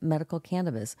use medical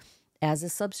cannabis as a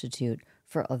substitute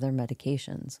for other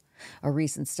medications. A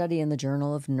recent study in the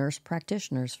Journal of Nurse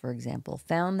Practitioners, for example,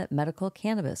 found that medical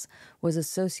cannabis was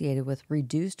associated with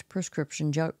reduced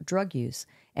prescription drug use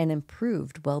and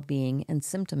improved well-being and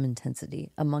symptom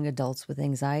intensity among adults with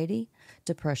anxiety,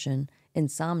 depression,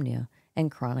 insomnia,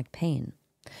 and chronic pain.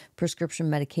 Prescription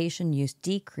medication use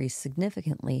decreased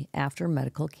significantly after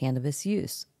medical cannabis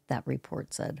use, that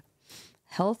report said.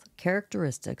 Health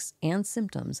characteristics and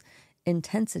symptoms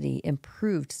intensity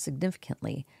improved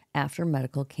significantly after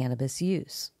medical cannabis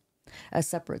use. A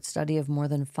separate study of more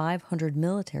than 500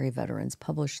 military veterans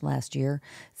published last year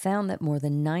found that more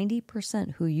than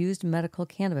 90% who used medical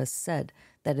cannabis said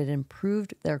that it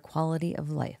improved their quality of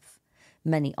life.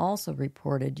 Many also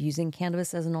reported using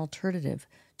cannabis as an alternative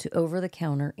to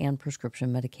over-the-counter and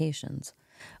prescription medications.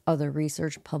 Other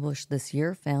research published this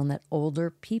year found that older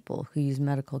people who use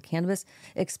medical cannabis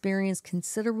experienced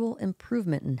considerable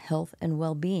improvement in health and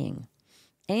well-being,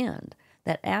 and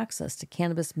that access to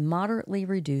cannabis moderately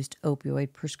reduced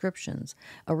opioid prescriptions,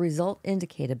 a result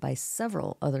indicated by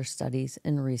several other studies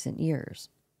in recent years.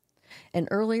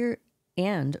 Earlier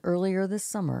this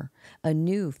summer, a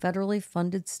new federally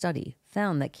funded study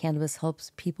found that cannabis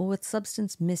helps people with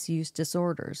substance misuse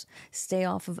disorders stay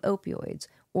off of opioids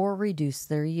or reduce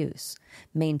their use,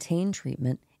 maintain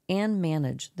treatment, and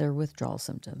manage their withdrawal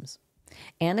symptoms.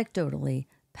 Anecdotally,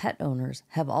 pet owners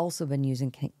have also been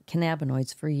using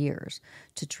cannabinoids for years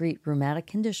to treat rheumatic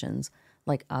conditions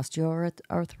like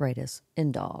osteoarthritis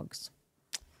in dogs.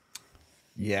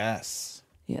 Yes.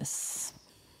 Yes.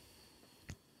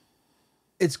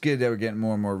 It's good that we're getting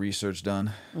more and more research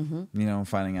done. Mm-hmm.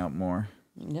 Finding out more.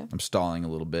 Yeah. I'm stalling a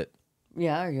little bit.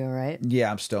 Yeah, are you all right?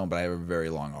 Yeah, I'm stoned, but I have a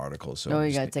very long article. So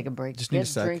you got to take a break. Just need a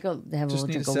sec. Have a little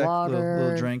drink of water.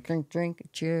 Little drink. Drink.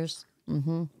 Cheers.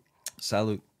 Mm-hmm.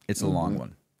 Salute. It's a long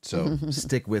one. So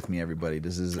stick with me, everybody.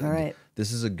 This is all right.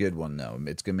 This is a good one, though.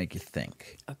 It's going to make you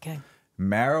think. Okay.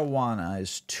 Marijuana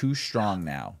is too strong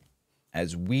now.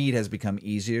 As weed has become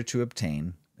easier to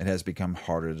obtain, it has become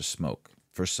harder to smoke.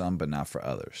 For some, but not for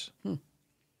others.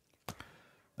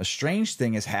 A strange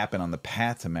thing has happened on the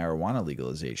path to marijuana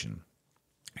legalization.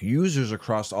 Users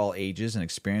across all ages and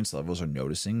experience levels are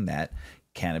noticing that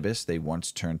cannabis they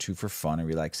once turned to for fun and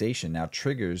relaxation now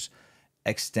triggers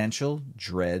existential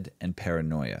dread and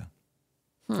paranoia.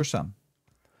 For some.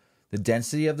 The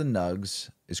density of the nugs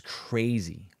is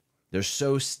crazy. They're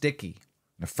so sticky.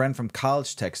 A friend from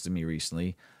college texted me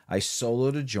recently, I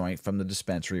soloed a joint from the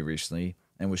dispensary recently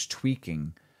and was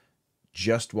tweaking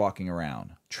just walking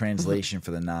around. Translation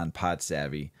for the non-pot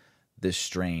savvy: this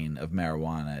strain of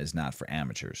marijuana is not for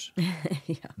amateurs.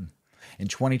 Yeah. In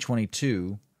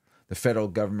 2022, the federal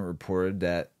government reported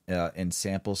that in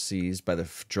samples seized by the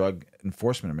Drug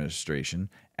Enforcement Administration,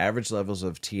 average levels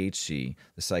of THC,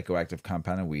 the psychoactive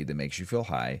compound in weed that makes you feel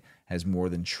high, has more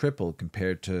than tripled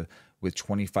compared to with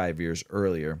 25 years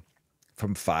earlier,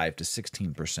 from 5 to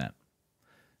 16%.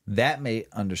 That may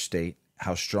understate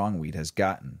how strong weed has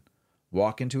gotten.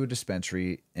 Walk into a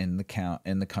dispensary in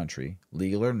the country,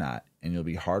 legal or not, and you'll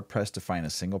be hard-pressed to find a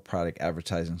single product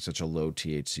advertising such a low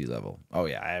THC level. Oh,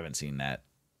 yeah, I haven't seen that.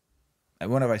 And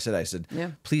what have I said? I said,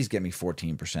 Yeah. please get me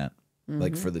 14%,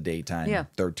 like for the daytime, Yeah.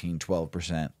 13,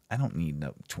 12%. I don't need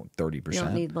no 30%. You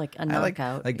don't need like a I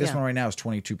knockout. like this Yeah. one right now is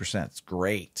 22%. It's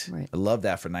great. Right. I love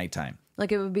that for nighttime.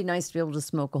 Like it would be nice to be able to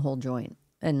smoke a whole joint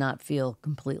and not feel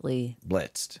completely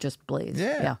Blitzed. just blazed.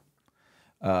 Yeah.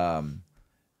 Yeah.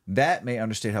 That may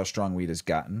understate how strong weed has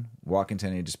gotten. Walk into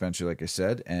any dispensary, like I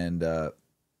said, and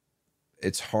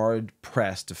it's hard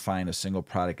pressed to find a single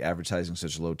product advertising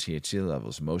such low THC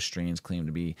levels. Most strains claim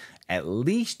to be at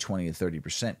least 20 to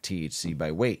 30% THC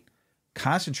by weight.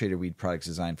 Concentrated weed products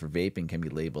designed for vaping can be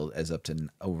labeled as up to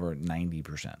over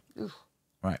 90%. Oof.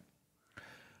 Right.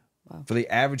 Wow. For the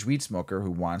average weed smoker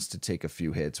who wants to take a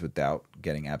few hits without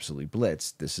getting absolutely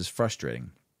blitzed, this is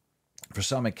frustrating. For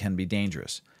some, it can be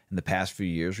dangerous. In the past few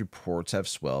years, reports have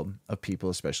swelled of people,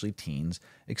 especially teens,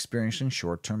 experiencing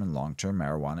short-term and long-term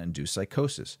marijuana-induced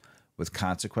psychosis, with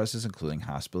consequences including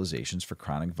hospitalizations for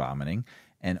chronic vomiting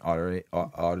and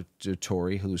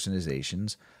auditory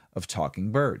hallucinations of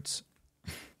talking birds.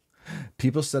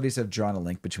 People's studies have drawn a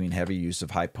link between heavy use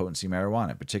of high-potency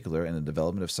marijuana, in particular in the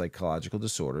development of psychological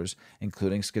disorders,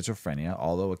 including schizophrenia,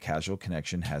 although a causal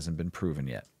connection hasn't been proven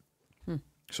yet.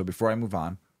 So before I move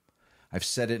on, I've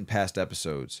said it in past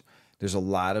episodes, there's a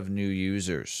lot of new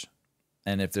users.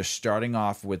 And if they're starting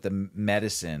off with a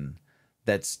medicine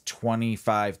that's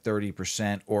 25,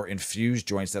 30%, or infused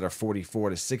joints that are 44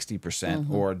 to 60%,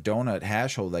 or a donut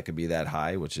hash hole that could be that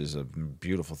high, which is a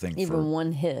beautiful thing. Even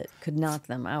one hit could knock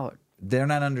them out. They're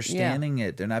not understanding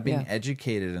it. They're not being Yeah.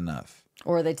 educated enough.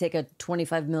 Or they take a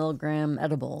 25 milligram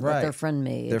edible that their friend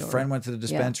made. Their friend went to the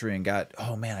dispensary and got,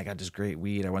 oh man, I got this great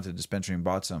weed. I went to the dispensary and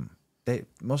bought some.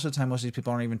 Most of the time, most of these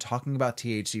people aren't even talking about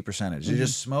THC percentage. They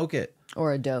just smoke it.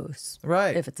 Or a dose.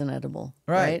 Right. If it's an edible.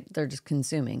 Right. They're just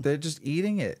consuming. They're just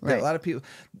eating it. Right. A lot of people.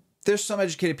 There's some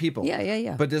educated people.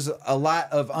 Yeah. But there's a lot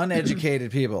of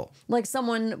uneducated people. Like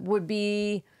someone would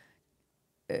be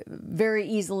very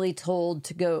easily told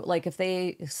to go, like if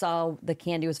they saw the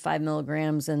candy was 5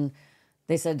 milligrams and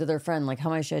they said to their friend, like, how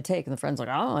many should I take? And the friend's like,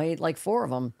 oh, I ate like 4 of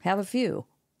them. Have a few.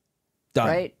 Done.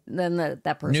 Right? Then that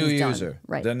person's New done. user.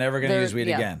 Right. They're never going to use weed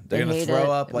again. They're going to throw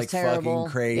up like fucking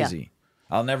crazy.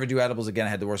 I'll never do edibles again. I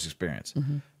had the worst experience.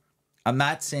 I'm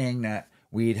not saying that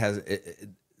weed has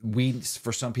weed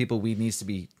for some people. Weed needs to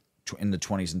be in the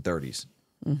 20s and 30s.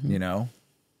 You know,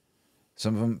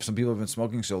 some people have been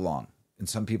smoking so long, and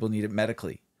some people need it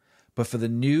medically. But for the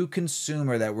new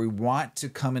consumer that we want to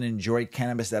come and enjoy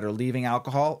cannabis, that are leaving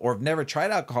alcohol or have never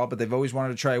tried alcohol, but they've always wanted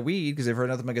to try weed because they've heard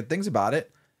nothing but good things about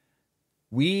it.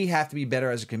 We have to be better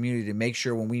as a community to make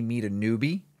sure when we meet a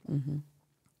newbie,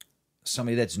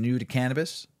 somebody that's new to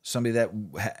cannabis, somebody that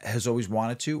has always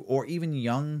wanted to, or even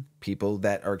young people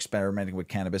that are experimenting with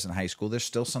cannabis in high school, there's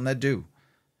still some that do.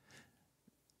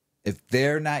 If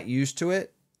they're not used to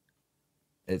it,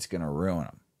 it's going to ruin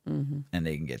them. And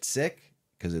they can get sick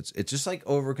because it's just like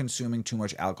over consuming too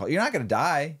much alcohol. You're not going to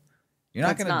die. You're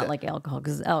not going to like alcohol,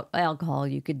 because alcohol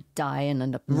you could die and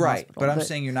end up in the right. hospital. But I'm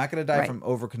saying you're not going to die Right. from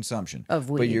overconsumption Of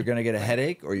But weed. you're going to get a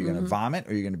headache, or you're going to vomit,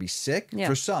 or you're going to be sick. Yeah.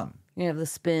 For some, you have the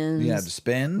spins. you have the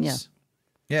spins.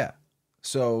 Yeah.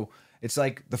 So it's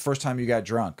like the first time you got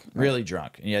drunk, really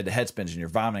drunk, and you had the head spins and you're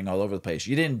vomiting all over the place.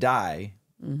 You didn't die.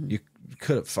 You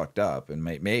could have fucked up and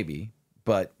maybe,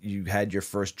 but you had your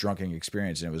first drunken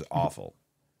experience and it was awful.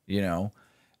 You know,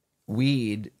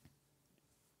 weed.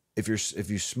 If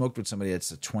you smoked with somebody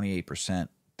that's a 28%,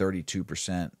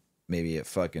 32%, maybe it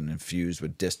fucking infused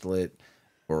with distillate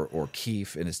or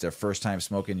keef, and it's their first time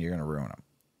smoking, you're going to ruin them.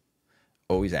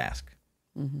 Always ask.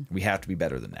 We have to be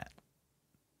better than that.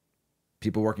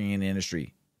 People working in the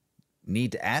industry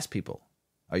need to ask people,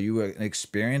 are you an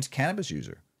experienced cannabis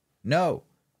user? No.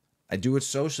 I do it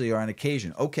socially or on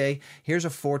occasion. Okay, here's a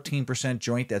 14%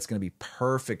 joint that's going to be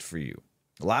perfect for you.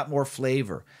 A lot more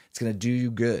flavor. It's going to do you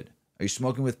good. Are you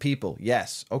smoking with people?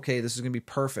 Yes. Okay, this is going to be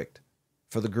perfect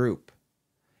for the group.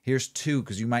 Here's 2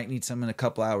 because you might need some in a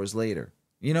couple hours later.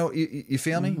 You know, you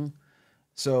feel me?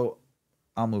 So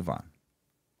I'll move on.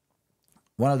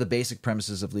 One of the basic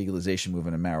premises of legalization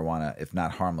movement in marijuana, if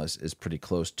not harmless, is pretty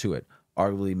close to it.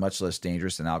 Arguably much less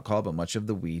dangerous than alcohol, but much of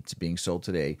the weed being sold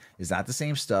today is not the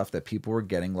same stuff that people were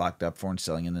getting locked up for and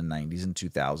selling in the 90s and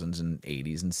 2000s and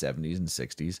 80s and 70s and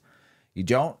 60s. You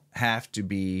don't have to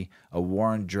be a war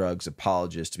on drugs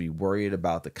apologist to be worried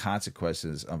about the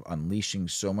consequences of unleashing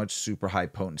so much super high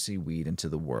potency weed into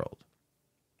the world.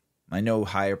 I know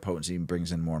higher potency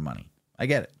brings in more money. I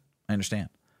get it. I understand.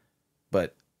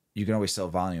 But you can always sell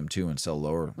volume too and sell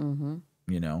lower,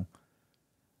 you know.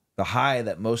 The high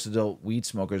that most adult weed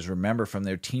smokers remember from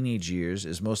their teenage years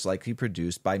is most likely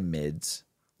produced by mids,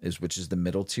 which is the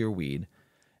middle tier weed,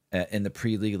 in the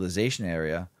pre-legalization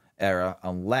era,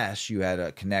 unless you had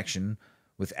a connection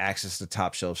with access to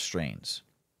top shelf strains.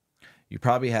 You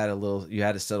probably had you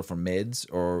had to settle for mids,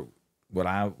 or when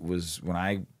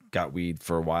I got weed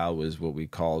for a while was what we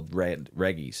called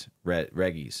regulars,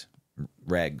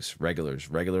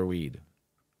 regular weed.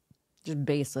 Just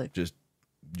basic. Just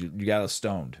you got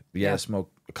stoned. You got to smoke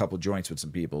a couple joints with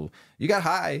some people. You got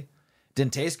high.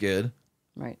 Didn't taste good.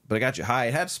 Right. But it got you high.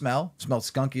 It had smell. Smelled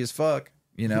skunky as fuck,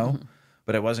 you know.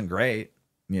 But it wasn't great.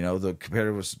 You know,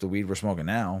 compared to the weed we're smoking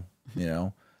now, you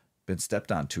know. Been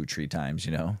stepped on 2-3 times,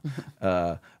 you know.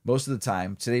 Most of the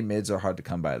time, today mids are hard to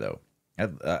come by though.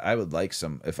 I would like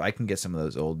some, if I can get some of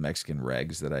those old Mexican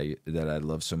regs that I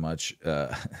love so much,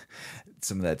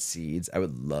 some of that seeds. I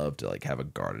would love to like have a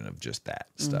garden of just that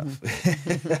stuff.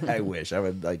 I wish I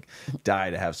would like die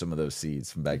to have some of those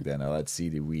seeds from back then. All that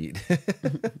seedy weed.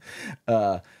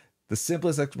 The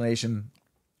simplest explanation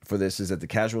for this is that the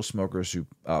casual smokers who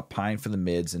pine for the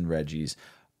mids and reggies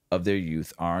of their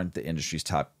youth aren't the industry's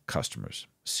top customers.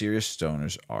 Serious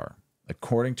stoners are.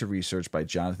 According to research by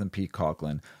Jonathan P.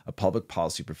 Coughlin, a public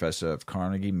policy professor of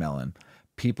Carnegie Mellon,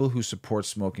 people who support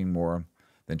smoking more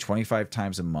than 25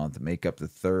 times a month make up the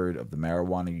third of the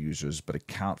marijuana users, but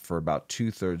account for about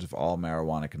 2/3 of all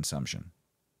marijuana consumption.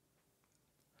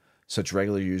 Such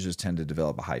regular users tend to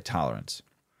develop a high tolerance,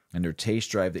 and their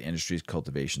tastes drive the industry's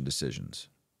cultivation decisions.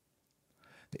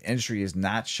 The industry is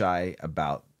not shy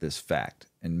about this fact.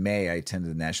 In May, I attended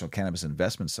the National Cannabis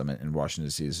Investment Summit in Washington,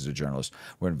 D.C. as a journalist,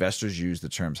 where investors use the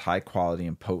terms high quality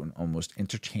and potent almost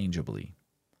interchangeably.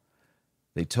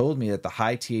 They told me that the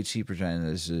high THC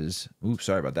percentages,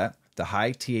 the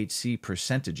high THC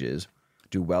percentages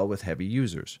do well with heavy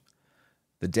users.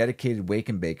 The dedicated wake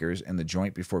and bakers and the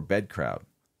joint before bed crowd,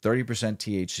 30%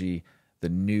 THC, the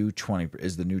new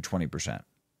 20%.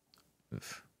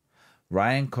 Oof.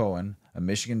 Ryan Cohen, a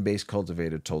Michigan-based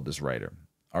cultivator, told this writer,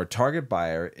 "Our target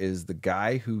buyer is the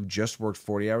guy who just worked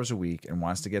 40 hours a week and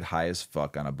wants to get high as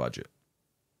fuck on a budget.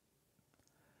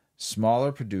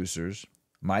 Smaller producers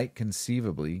might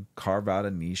conceivably carve out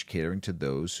a niche catering to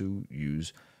those who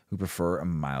prefer a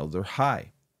milder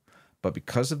high. But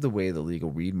because of the way the legal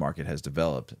weed market has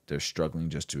developed, they're struggling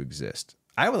just to exist.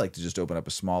 I would like to just open up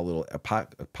a small little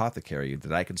apothecary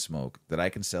that I can smoke, that I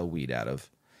can sell weed out of,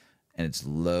 and it's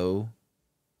low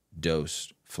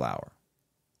dose flower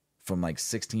from like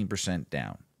 16%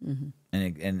 down,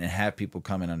 and have people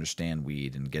come and understand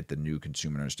weed and get the new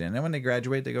consumer to understand. And then when they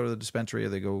graduate, they go to the dispensary or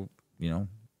they go,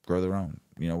 grow their own,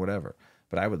 whatever.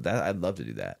 But I'd love to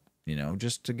do that,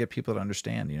 just to get people to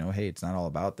understand, hey, it's not all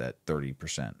about that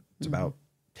 30%. It's about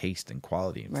taste and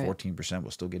quality, and 14%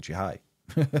 will still get you high,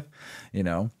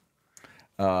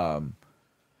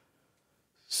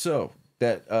 So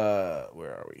that,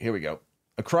 where are we? Here we go.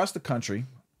 Across the country,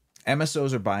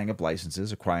 MSOs are buying up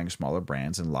licenses, acquiring smaller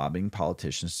brands, and lobbying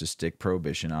politicians to stick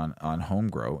prohibition on home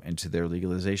grow into their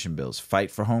legalization bills.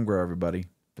 Fight for home grow, everybody.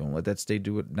 Don't let that state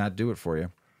not do it for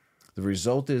you. The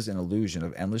result is an illusion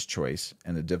of endless choice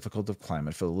and the difficult of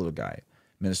climate for the little guy.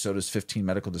 Minnesota's 15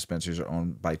 medical dispensaries are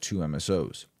owned by 2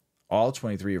 MSOs. All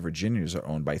 23 of Virginia's are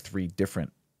owned by 3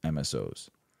 different MSOs.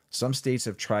 Some states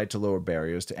have tried to lower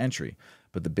barriers to entry,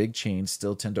 but the big chains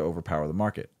still tend to overpower the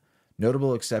market.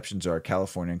 Notable exceptions are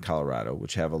California and Colorado,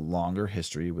 which have a longer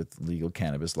history with legal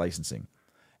cannabis licensing,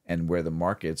 and where the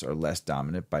markets are less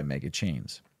dominant by mega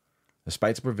chains.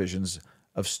 Despite the provisions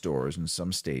of stores in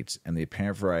some states and the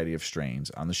apparent variety of strains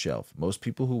on the shelf, most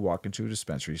people who walk into a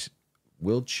dispensary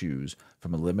will choose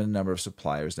from a limited number of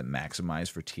suppliers that maximize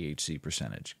for THC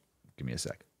percentage. Give me a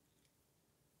sec.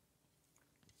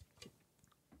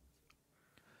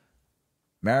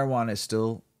 Marijuana is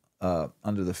still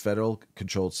under the Federal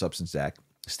Controlled Substance Act.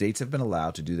 States have been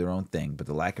allowed to do their own thing, but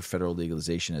the lack of federal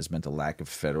legalization has meant a lack of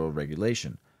federal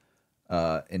regulation.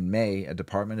 In May, a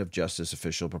Department of Justice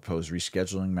official proposed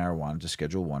rescheduling marijuana to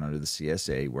Schedule 1 under the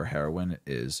CSA, where heroin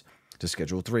is, to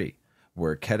Schedule 3,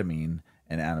 where ketamine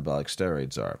and anabolic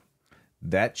steroids are.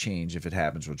 That change, if it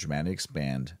happens, will dramatically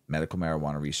expand medical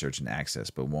marijuana research and access,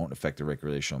 but won't affect the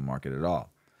recreational market at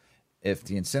all. If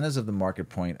the incentives of the market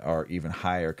point are even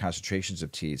higher concentrations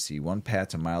of THC, one path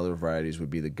to milder varieties would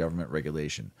be the government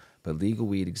regulation. But legal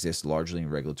weed exists largely in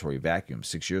regulatory vacuum.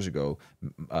 6 years ago,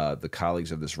 the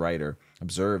colleagues of this writer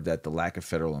observed that the lack of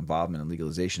federal involvement in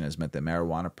legalization has meant that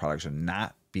marijuana products are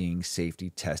not being safety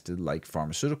tested like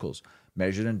pharmaceuticals,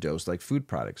 measured and dosed like food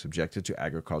products, subjected to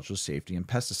agricultural safety and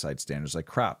pesticide standards like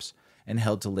crops, and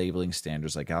held to labeling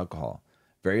standards like alcohol.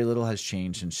 Very little has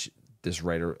changed since this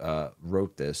writer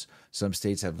wrote this. Some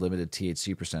states have limited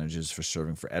THC percentages for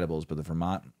serving for edibles, but the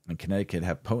Vermont and Connecticut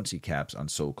have potency caps on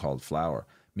so-called flower,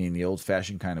 meaning the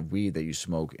old-fashioned kind of weed that you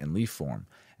smoke in leaf form.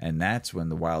 And that's when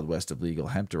the Wild West of legal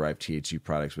hemp-derived THC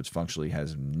products, which functionally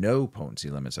has no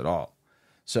potency limits at all.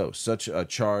 So such a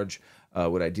charge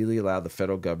would ideally allow the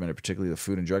federal government, particularly the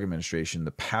Food and Drug Administration,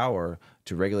 the power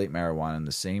to regulate marijuana in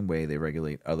the same way they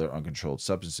regulate other uncontrolled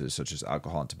substances such as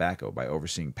alcohol and tobacco. By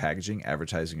overseeing packaging,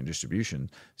 advertising, and distribution,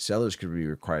 sellers could be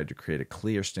required to create a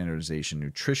clear standardization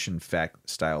nutrition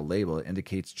fact-style label that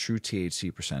indicates true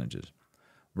THC percentages,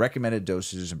 recommended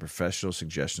dosages, and professional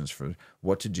suggestions for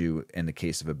what to do in the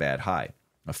case of a bad high.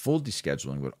 A full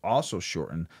descheduling would also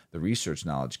shorten the research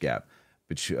knowledge gap,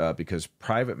 because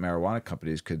private marijuana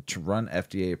companies could run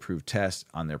FDA-approved tests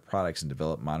on their products and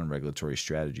develop modern regulatory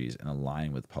strategies in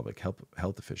align with public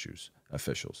health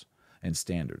officials and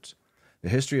standards. The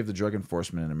history of the drug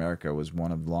enforcement in America was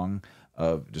one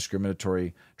of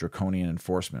discriminatory, draconian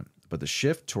enforcement, but the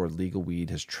shift toward legal weed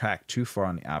has tracked too far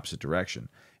in the opposite direction.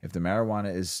 If the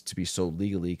marijuana is to be sold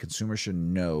legally, consumers should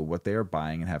know what they are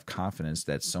buying and have confidence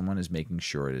that someone is making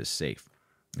sure it is safe.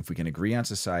 If we can agree on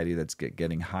society that's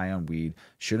getting high on weed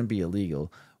shouldn't be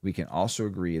illegal, we can also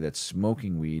agree that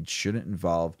smoking weed shouldn't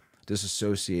involve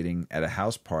disassociating at a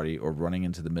house party or running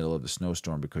into the middle of the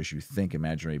snowstorm because you think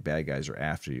imaginary bad guys are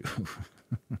after you.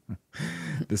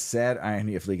 The sad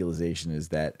irony of legalization is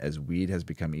that as weed has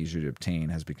become easier to obtain,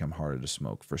 has become harder to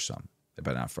smoke for some,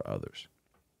 but not for others.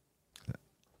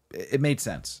 It made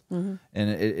sense, and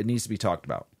it needs to be talked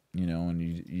about,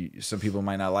 and some people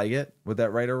might not like it, what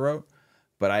that writer wrote.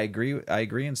 But I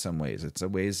agree in some ways. It's a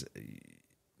ways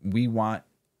we want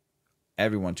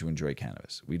everyone to enjoy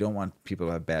cannabis. We don't want people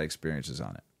to have bad experiences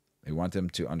on it. We want them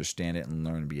to understand it and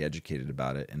learn and be educated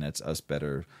about it. And that's us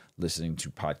better listening to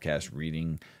podcasts,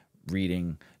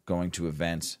 reading, going to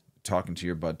events, talking to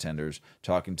your bud tenders,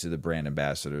 talking to the brand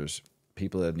ambassadors,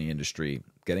 people in the industry,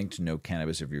 getting to know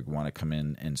cannabis if you want to come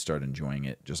in and start enjoying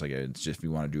it. Just like it's just if you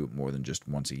want to do it more than just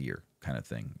once a year kind of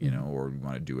thing, or you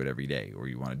want to do it every day, or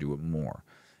you want to do it more,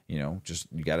 just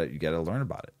you gotta learn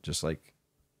about it. Just like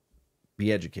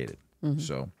be educated.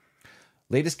 So,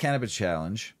 latest cannabis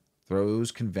challenge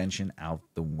throws convention out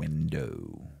the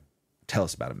window. Tell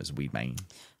us about it, Ms. Weedman.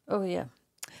 Oh yeah.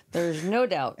 There's no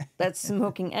doubt that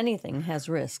smoking anything has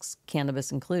risks,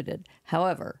 cannabis included.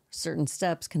 However, certain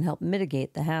steps can help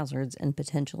mitigate the hazards and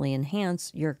potentially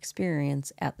enhance your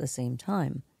experience at the same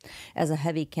time. As a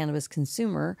heavy cannabis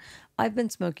consumer, I've been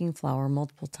smoking flower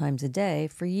multiple times a day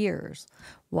for years.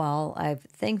 While I've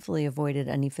thankfully avoided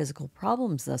any physical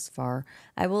problems thus far,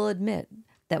 I will admit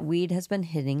that weed has been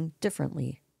hitting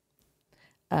differently.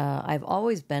 I've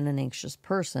always been an anxious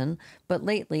person, but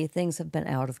lately things have been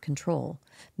out of control.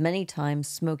 Many times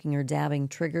smoking or dabbing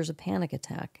triggers a panic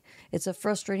attack. It's a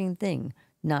frustrating thing,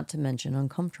 not to mention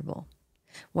uncomfortable.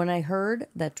 When I heard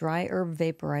that dry herb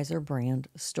vaporizer brand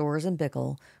Storz &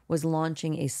 Bickel was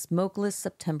launching a smokeless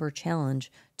September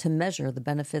challenge to measure the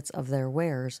benefits of their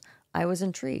wares, I was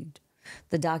intrigued.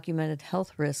 The documented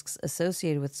health risks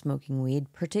associated with smoking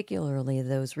weed, particularly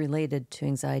those related to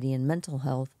anxiety and mental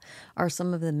health, are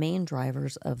some of the main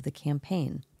drivers of the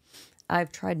campaign.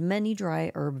 I've tried many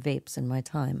dry herb vapes in my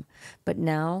time, but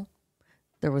now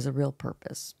there was a real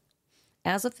purpose.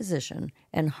 As a physician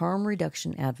and harm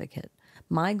reduction advocate,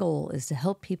 my goal is to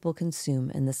help people consume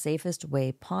in the safest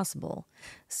way possible,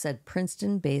 said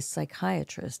Princeton-based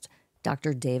psychiatrist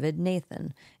Dr. David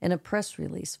Nathan, in a press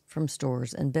release from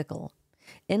Storz & Bickel.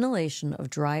 Inhalation of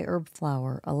dry herb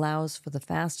flower allows for the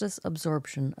fastest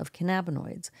absorption of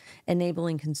cannabinoids,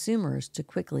 enabling consumers to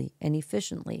quickly and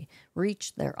efficiently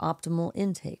reach their optimal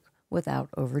intake without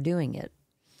overdoing it.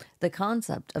 The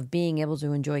concept of being able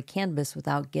to enjoy cannabis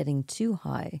without getting too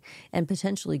high and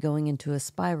potentially going into a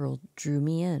spiral drew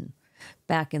me in.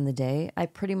 Back in the day, I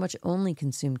pretty much only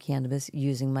consumed cannabis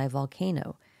using my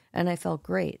volcano, and I felt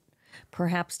great.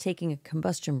 Perhaps taking a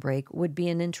combustion break would be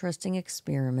an interesting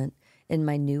experiment in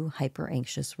my new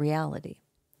hyper-anxious reality.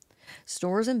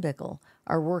 Stores in Bickle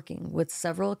are working with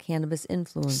several cannabis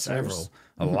influencers.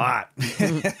 A lot.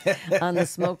 On the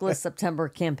Smokeless September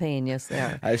campaign. Yes, they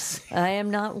are. I am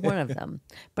not one of them,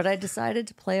 but I decided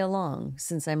to play along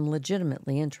since I'm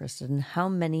legitimately interested in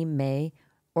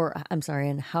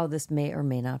and how this may or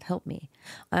may not help me.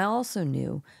 I also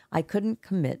knew I couldn't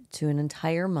commit to an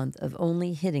entire month of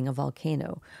only hitting a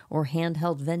volcano or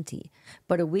handheld venti,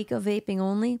 but a week of vaping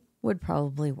only would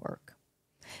probably work.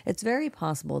 It's very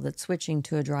possible that switching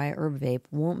to a dry herb vape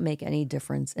won't make any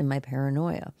difference in my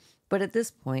paranoia, but at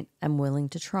this point, I'm willing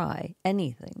to try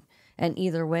anything. And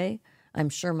either way, I'm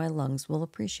sure my lungs will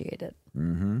appreciate it.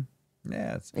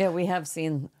 Yeah. We have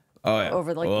seen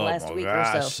over the last week or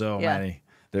so. So many.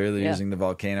 They're either using the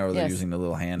volcano or they're using the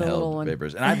little handheld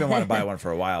vapors. And I've been wanting to buy one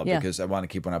for a while because I want to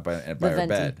keep one up by our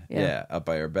bed. Yeah, up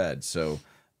by our bed. So,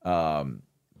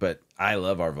 but I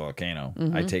love our volcano.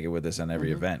 I take it with us on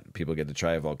every event. People get to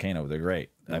try a volcano. They're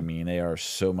great. I mean, they are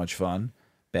so much fun.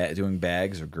 Doing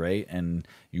bags are great, and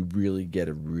you really get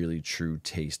a really true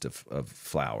taste of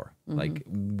flower. Like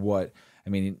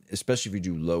especially if you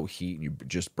do low heat and you're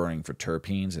just burning for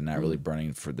terpenes and not really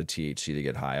burning for the THC to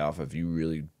get high off. If you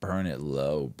really burn it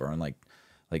low, like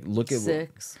look at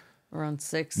around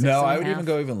 6. No, I would even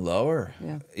go even lower.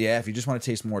 Yeah. If you just want to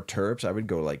taste more terps, I would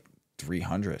go like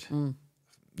 300.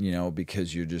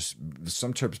 Because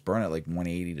some terps burn at like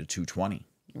 180 to 220.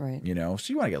 Right. So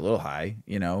you want to get a little high,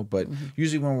 but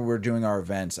usually when we're doing our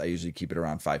events, I usually keep it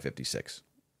around 556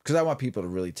 because I want people to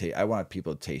really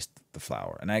taste the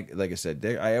flower. And like I said,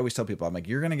 I always tell people, I'm like,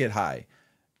 you're going to get high,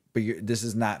 but this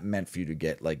is not meant for you to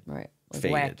get faded.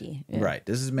 Wacky. Yeah. Right.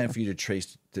 This is meant for you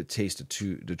to taste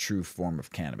the true form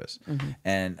of cannabis.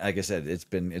 And like I said, it's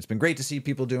been great to see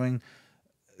people doing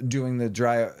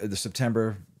the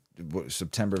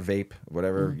September vape,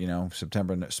 whatever,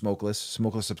 September smokeless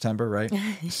September, right?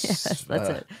 Yes, that's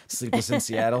it. Sleepless in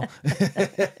Seattle.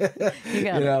 You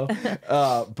got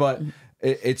it. But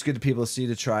it's good to people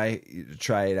to try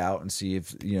it out and see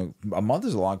if, a month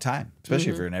is a long time,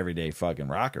 especially if you're an everyday fucking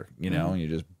rocker, and you're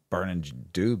just burning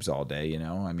dubs all day,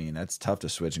 I mean, that's tough to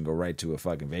switch and go right to a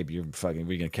fucking vape. You're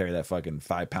going to carry that fucking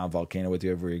 5-pound volcano with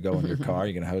you everywhere you go in your car.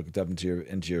 You're going to hook it up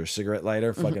into your cigarette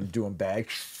lighter, fucking doing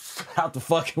bags out the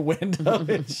fucking window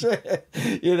and shit.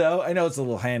 I know it's a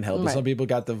little handheld, but some people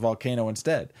got the volcano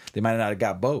instead. They might not have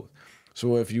got both.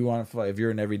 So if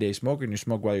you're an everyday smoker and you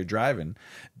smoke while you're driving,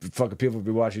 fucking people will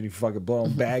be watching you fucking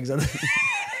blowing bags out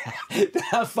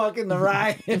down fucking the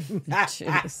Ryan.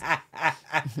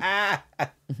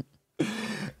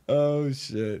 Oh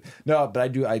shit. No, but I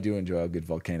do enjoy a good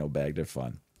volcano bag. They're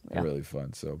fun. They're really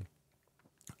fun. So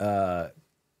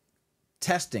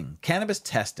cannabis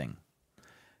testing.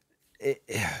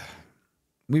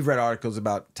 We've read articles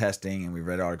about testing, and we've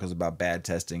read articles about bad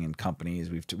testing in companies.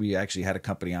 We actually had a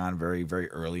company on very, very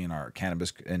early in our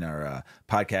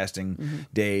podcasting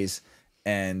days,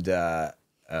 and to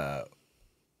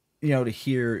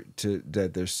hear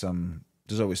that there's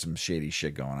always some shady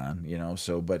shit going on,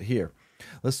 So, but here,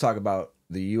 let's talk about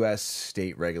the U.S.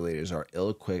 state regulators are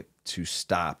ill-equipped to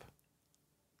stop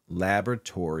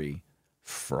laboratory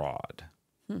fraud.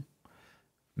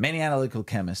 Many analytical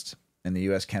chemists in the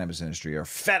U.S. cannabis industry are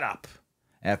fed up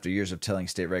after years of telling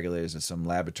state regulators that some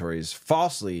laboratories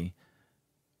falsely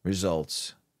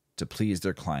results to please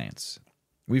their clients.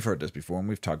 We've heard this before, and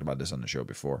we've talked about this on the show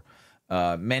before.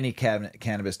 Many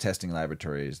cannabis testing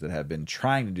laboratories that have been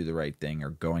trying to do the right thing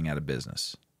are going out of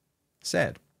business.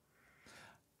 Sad.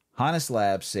 Honest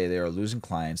labs say they are losing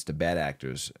clients to bad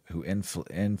actors who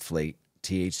inflate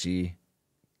THC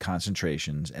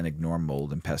concentrations and ignore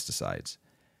mold and pesticides.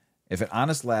 If an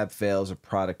honest lab fails a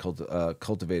product,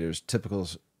 cultivators typically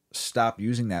stop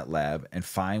using that lab and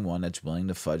find one that's willing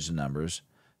to fudge the numbers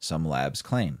some labs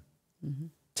claim.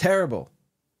 Terrible,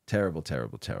 terrible,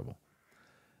 terrible, terrible.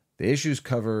 The issues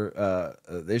cover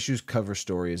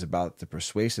stories about the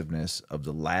persuasiveness of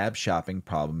the lab shopping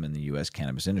problem in the U.S.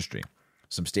 cannabis industry.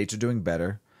 Some states are doing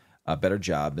a better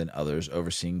job than others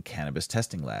overseeing cannabis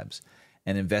testing labs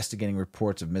and investigating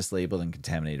reports of mislabeled and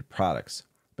contaminated products.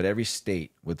 But every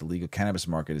state with the legal cannabis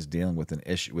market is dealing with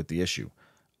the issue.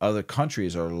 Other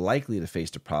countries are likely to face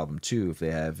the problem too if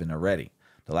they haven't already.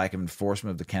 The lack of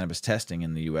enforcement of the cannabis testing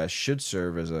in the U.S. should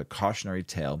serve as a cautionary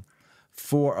tale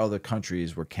for other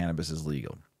countries where cannabis is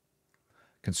legal.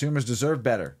 Consumers deserve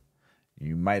better.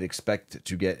 You might expect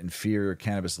to get inferior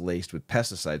cannabis laced with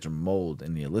pesticides or mold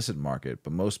in the illicit market,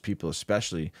 but most people,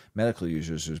 especially medical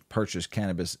users who purchase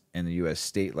cannabis in the U.S.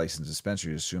 state licensed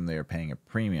dispensaries, assume they are paying a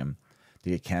premium to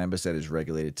get cannabis that is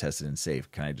regulated, tested, and safe.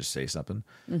 Can I just say something?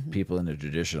 People in the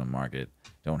traditional market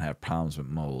don't have problems with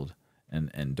mold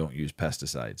and don't use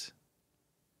pesticides.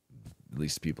 At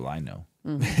least people I know.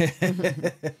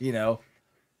 Mm-hmm. You know?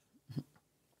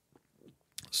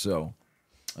 So,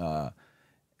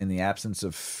 in the absence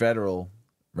of federal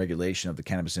regulation of the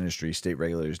cannabis industry, state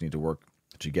regulators need to work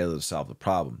together to solve the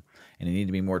problem. And they need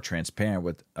to be more transparent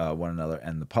with one another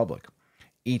and the public.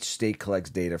 Each state collects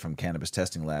data from cannabis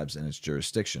testing labs in its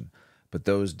jurisdiction, but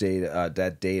those data,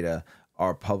 that data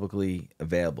are publicly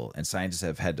available, and scientists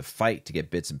have had to fight to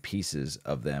get bits and pieces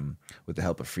of them with the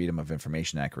help of Freedom of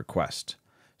Information Act request.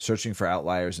 Searching for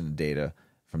outliers in the data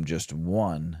from just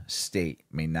one state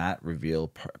may not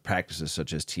reveal practices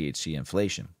such as THC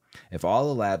inflation. If all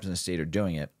the labs in the state are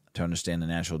doing it, to understand the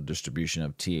natural distribution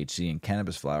of THC in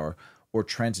cannabis flower or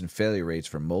trends in failure rates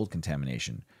for mold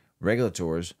contamination,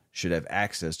 regulators should have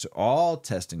access to all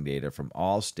testing data from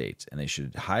all states, and they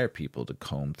should hire people to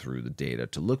comb through the data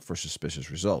to look for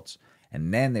suspicious results.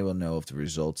 And then they will know if the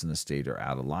results in the state are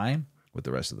out of line with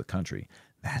the rest of the country.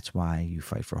 That's why you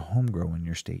fight for home grow in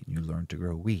your state and you learn to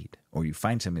grow weed. Or you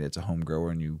find somebody that's a home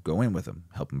grower and you go in with them,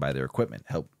 help them buy their equipment,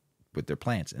 help with their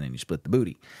plants, and then you split the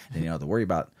booty. Then you don't have to worry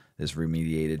about this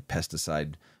remediated,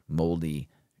 pesticide, moldy,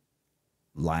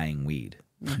 lying weed.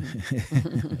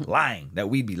 Lying. That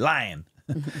weed be lying.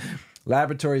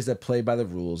 Laboratories that play by the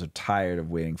rules are tired of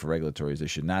waiting for regulators. They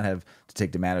should not have to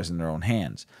take the matters in their own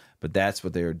hands. But that's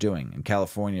what they are doing. In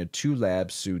California, 2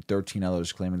 labs sued 13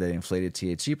 others claiming they inflated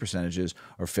THC percentages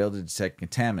or failed to detect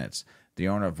contaminants. The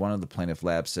owner of one of the plaintiff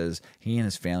labs says he and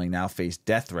his family now face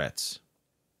death threats.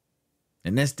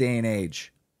 In this day and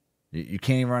age, you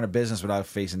can't even run a business without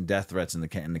facing death threats in the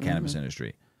cannabis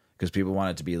industry because people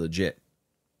want it to be legit.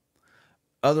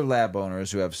 Other lab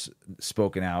owners who have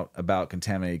spoken out about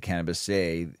contaminated cannabis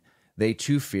say they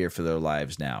too fear for their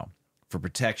lives now, for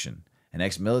protection, and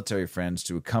ex-military friends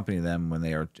to accompany them when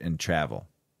they are in travel.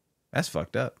 That's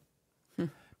fucked up.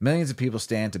 Millions of people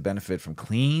stand to benefit from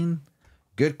clean,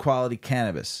 good quality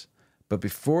cannabis. But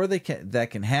before that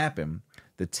can happen,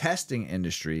 the testing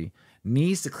industry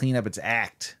needs to clean up its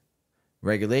act.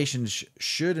 Regulations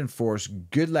should enforce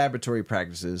good laboratory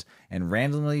practices and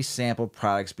randomly sample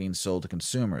products being sold to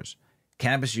consumers.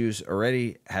 Cannabis use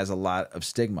already has a lot of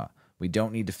stigma. We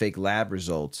don't need to fake lab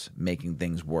results making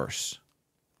things worse.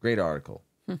 Great article.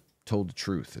 Told the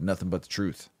truth and nothing but the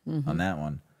truth on that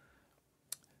one.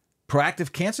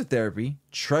 Proactive cancer therapy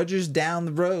trudges down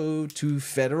the road to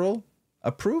federal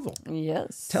approval.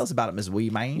 Yes. Tell us about it, Ms.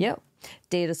 Weedman. Yep.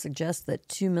 Data suggests that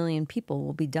 2 million people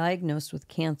will be diagnosed with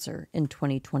cancer in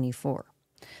 2024.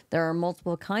 There are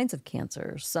multiple kinds of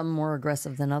cancer, some more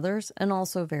aggressive than others, and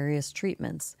also various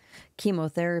treatments.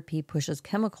 Chemotherapy pushes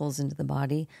chemicals into the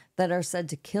body that are said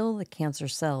to kill the cancer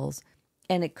cells,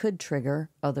 and it could trigger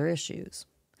other issues.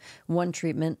 One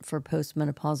treatment for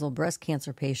postmenopausal breast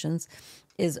cancer patients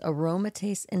is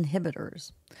aromatase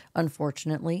inhibitors.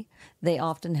 Unfortunately, they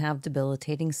often have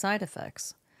debilitating side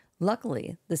effects.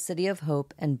 Luckily, the City of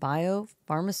Hope and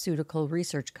biopharmaceutical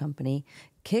research company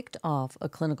kicked off a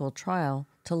clinical trial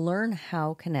to learn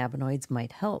how cannabinoids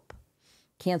might help.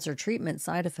 Cancer treatment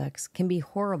side effects can be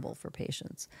horrible for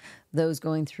patients. Those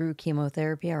going through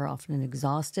chemotherapy are often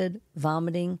exhausted,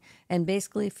 vomiting, and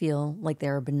basically feel like they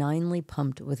are benignly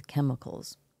pumped with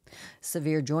chemicals.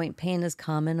 Severe joint pain is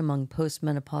common among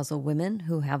postmenopausal women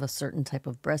who have a certain type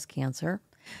of breast cancer.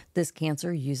 This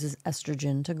cancer uses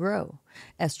estrogen to grow.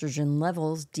 Estrogen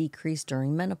levels decrease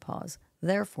during menopause.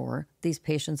 Therefore, these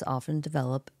patients often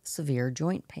develop severe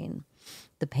joint pain.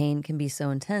 The pain can be so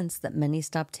intense that many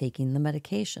stop taking the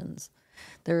medications.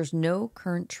 There is no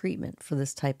current treatment for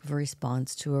this type of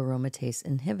response to aromatase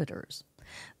inhibitors.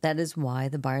 That is why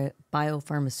the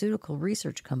biopharmaceutical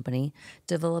research company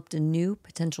developed a new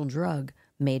potential drug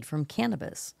made from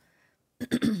cannabis.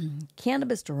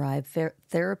 Cannabis-derived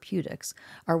therapeutics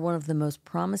are one of the most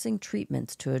promising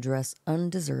treatments to address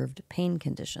undeserved pain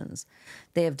conditions.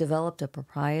 They have developed a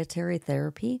proprietary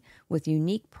therapy with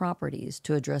unique properties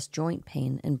to address joint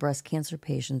pain in breast cancer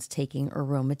patients taking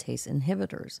aromatase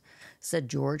inhibitors, said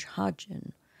George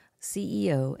Hodgin,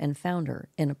 CEO and founder,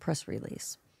 in a press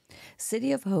release.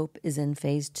 City of Hope is in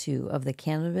phase 2 of the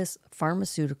cannabis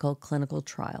pharmaceutical clinical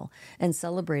trial and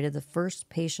celebrated the first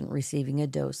patient receiving a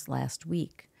dose last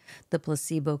week. The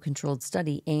placebo-controlled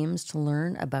study aims to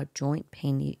learn about joint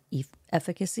pain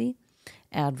efficacy,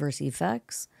 adverse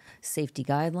effects, safety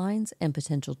guidelines, and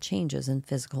potential changes in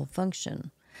physical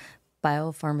function.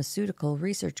 Biopharmaceutical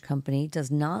research company does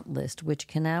not list which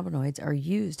cannabinoids are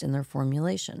used in their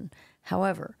formulation.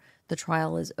 However, the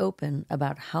trial is open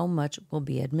about how much will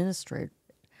be administered.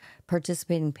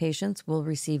 Participating patients will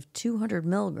receive 200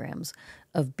 milligrams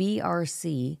of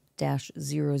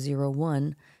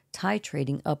BRC-001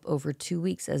 titrating up over 2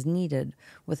 weeks as needed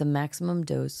with a maximum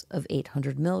dose of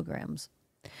 800 milligrams.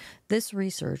 This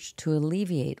research to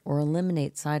alleviate or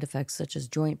eliminate side effects such as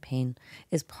joint pain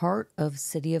is part of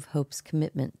City of Hope's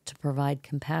commitment to provide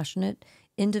compassionate,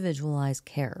 individualized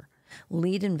care.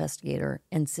 Lead investigator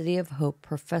and City of Hope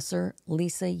Professor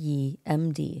Lisa Yee,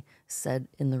 MD, said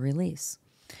in the release.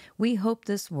 We hope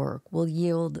this work will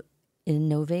yield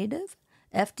innovative,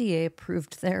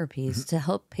 FDA-approved therapies to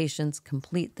help patients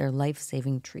complete their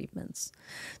life-saving treatments.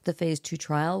 The Phase 2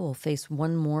 trial will face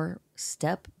one more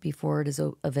step before it is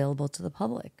available to the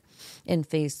public. In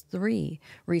Phase 3,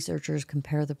 researchers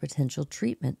compare the potential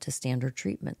treatment to standard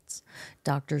treatments.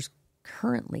 Doctors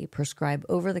currently prescribe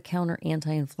over-the-counter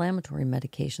anti-inflammatory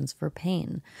medications for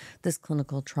pain. This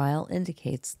clinical trial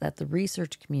indicates that the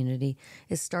research community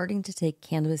is starting to take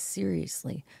cannabis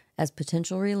seriously as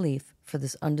potential relief for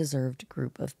this undeserved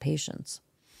group of patients.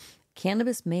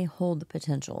 Cannabis may hold the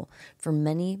potential for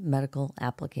many medical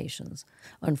applications.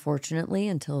 Unfortunately,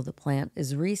 until the plant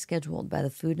is rescheduled by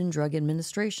the Food and Drug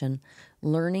Administration,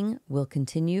 learning will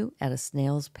continue at a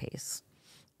snail's pace.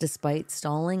 Despite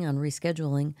stalling on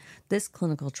rescheduling, this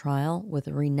clinical trial with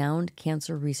a renowned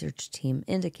cancer research team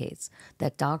indicates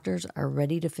that doctors are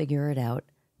ready to figure it out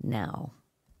now.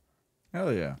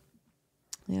 Hell yeah.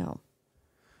 Yeah.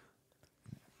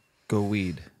 Go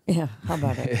weed. Yeah, how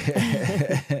about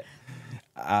it?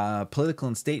 Political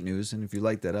and state news, and if you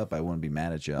light that up, I won't be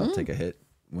mad at you. I'll take a hit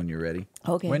when you're ready.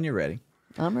 Okay. When you're ready.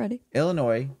 I'm ready.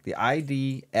 Illinois, the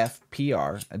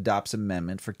IDFPR adopts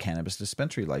amendment for cannabis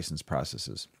dispensary license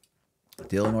processes.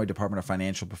 The Illinois Department of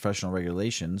Financial Professional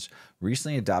Regulations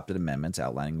recently adopted amendments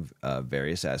outlining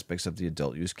various aspects of the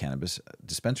adult use cannabis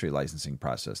dispensary licensing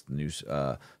process. The new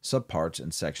subparts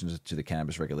and sections to the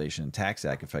Cannabis Regulation and Tax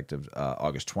Act, effective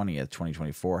August 20th,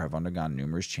 2024, have undergone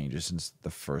numerous changes since the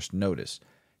first notice.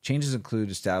 Changes include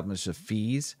establishment of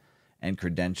fees and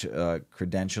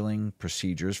credentialing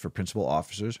procedures for principal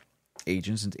officers,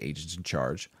 agents, and agents in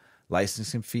charge,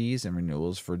 licensing fees and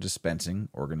renewals for dispensing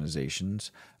organizations,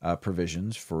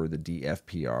 provisions for the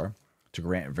DFPR to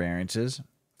grant variances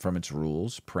from its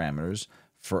rules, parameters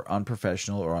for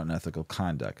unprofessional or unethical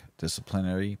conduct,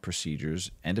 disciplinary procedures,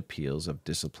 and appeals of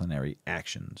disciplinary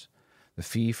actions. The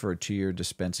fee for a 2-year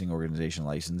dispensing organization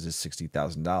license is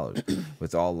 $60,000,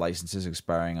 with all licenses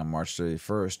expiring on March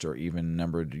 31st or even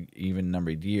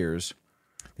numbered years.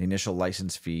 The initial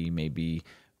license fee may be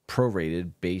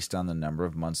prorated based on the number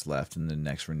of months left in the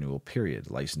next renewal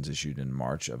period. License issued in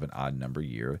March of an odd number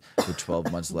year with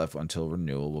 12 months left until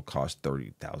renewal will cost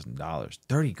 $30,000.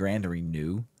 $30,000 to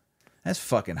renew? That's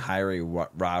fucking highway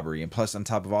robbery. And plus, on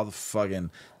top of all the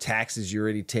fucking taxes you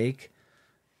already take,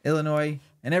 Illinois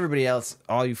and everybody else,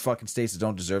 all you fucking states that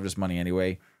don't deserve this money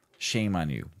anyway, shame on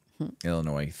you.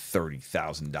 Illinois,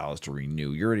 $30,000 to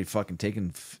renew. You're already fucking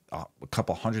taking a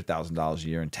couple $100,000 a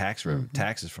year in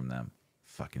taxes from them.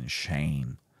 Fucking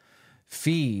shame.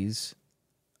 Fees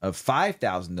of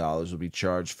 $5,000 will be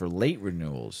charged for late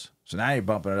renewals. So now you're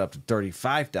bumping it up to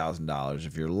 $35,000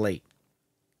 if you're late.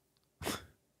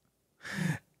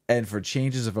 And for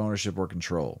changes of ownership or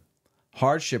control.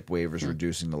 Hardship waivers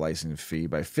reducing the licensing fee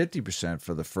by 50%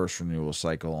 for the first renewal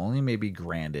cycle only may be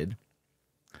granted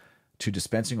to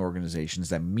dispensing organizations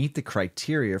that meet the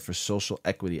criteria for social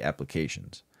equity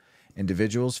applications.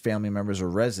 Individuals, family members, or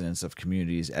residents of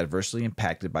communities adversely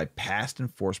impacted by past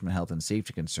enforcement, health, and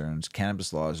safety concerns,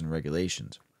 cannabis laws and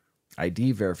regulations,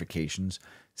 ID verifications,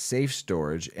 safe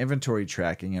storage, inventory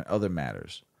tracking, and other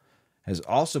matters, has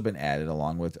also been added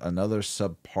along with another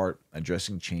subpart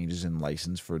addressing changes in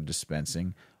license for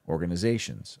dispensing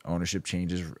organizations, ownership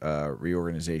changes,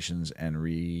 reorganizations, and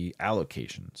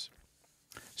reallocations,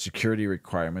 security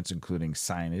requirements including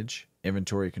signage,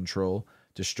 inventory control,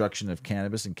 destruction of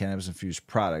cannabis and cannabis-infused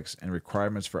products, and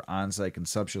requirements for on-site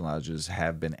consumption lounges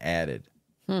have been added.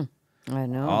 I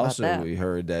know Also, about that. we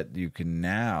heard that you can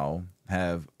now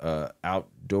have an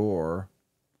outdoor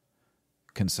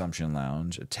consumption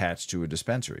lounge attached to a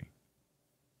dispensary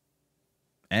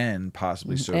and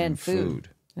possibly serving And food.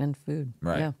 And food.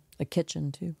 Right. Yeah. A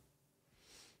kitchen, too.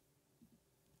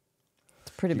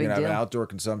 It's a pretty You big can have deal. an outdoor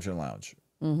consumption lounge.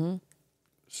 Mm-hmm.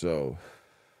 So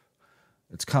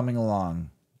it's coming along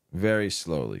very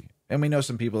slowly. And we know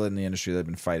some people in the industry that have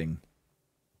been fighting,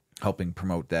 helping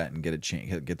promote that and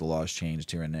get the laws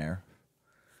changed here and there.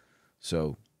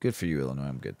 So good for you, Illinois.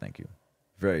 I'm good, thank you.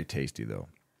 Very tasty, though.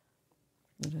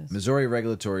 It is. Missouri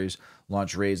regulators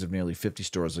launch raids of nearly 50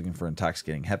 stores looking for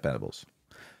intoxicating hemp edibles.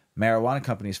 Marijuana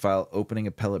companies file opening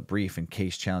appellate brief in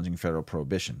case challenging federal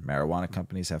prohibition. Marijuana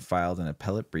companies have filed an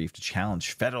appellate brief to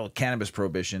challenge federal cannabis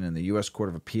prohibition in the U.S. Court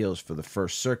of Appeals for the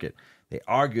First Circuit. They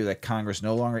argue that Congress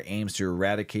no longer aims to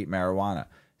eradicate marijuana,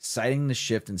 citing the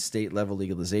shift in state-level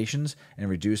legalizations and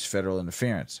reduced federal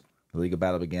interference. The legal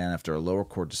battle began after a lower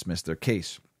court dismissed their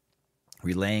case,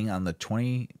 relaying on the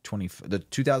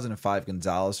 2005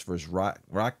 Gonzalez v.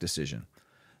 Rock decision.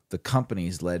 The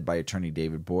companies, led by attorney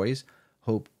David Boies,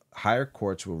 hope higher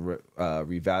courts will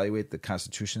reevaluate the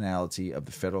constitutionality of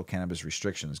the federal cannabis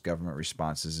restrictions. Government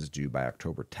responses is due by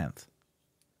October 10th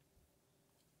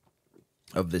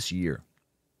of this year.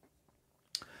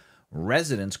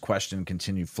 Residents question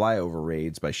continued flyover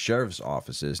raids by sheriff's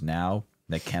offices now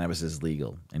that cannabis is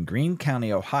legal. In Greene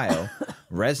County, Ohio,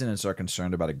 residents are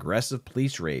concerned about aggressive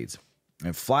police raids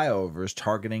and flyovers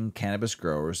targeting cannabis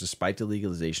growers despite the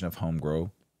legalization of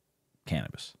home-grown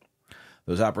cannabis.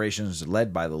 Those operations,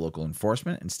 led by the local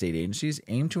enforcement and state agencies,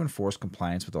 aim to enforce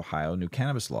compliance with Ohio new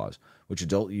cannabis laws, which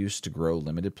adult use to grow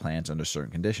limited plants under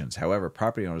certain conditions. However,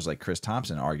 property owners like Chris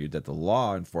Thompson argued that the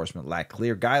law enforcement lacked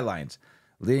clear guidelines,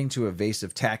 leading to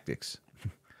evasive tactics.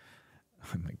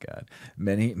 Oh my God.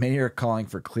 Many are calling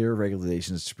for clear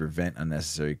regulations to prevent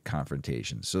unnecessary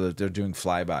confrontations. So that they're doing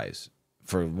flybys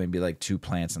for maybe like 2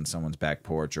 plants on someone's back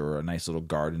porch or a nice little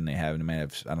garden they have. And they might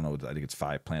have, I don't know, I think it's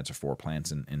 5 plants or 4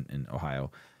 plants in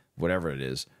Ohio, whatever it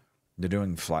is. They're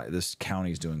doing this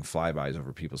county's doing flybys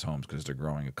over people's homes because they're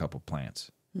growing a couple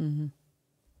plants. Mm-hmm.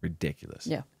 Ridiculous.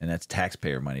 Yeah. And that's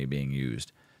taxpayer money being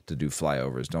used to do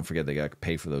flyovers. Don't forget they got to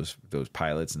pay for those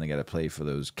pilots, and they got to pay for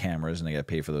those cameras, and they got to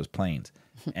pay for those planes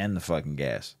and the fucking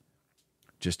gas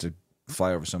just to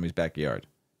fly over somebody's backyard.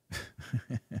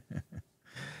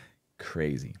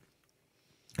 Crazy.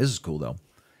 This is cool though.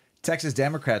 Texas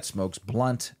Democrat smokes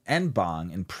blunt and bong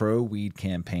in pro-weed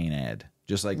campaign ad,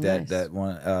 just like Nice. that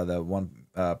one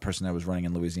person that was running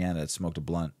in Louisiana that smoked a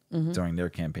blunt during their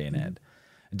campaign ad.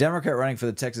 A Democrat running for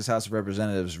the Texas House of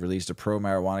Representatives released a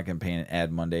pro-marijuana campaign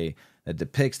ad Monday that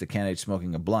depicts the candidate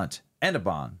smoking a blunt and a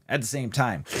bong at the same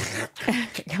time.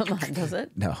 Come on, does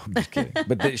it? No, I'm just kidding.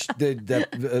 But they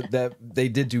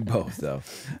did do both, though.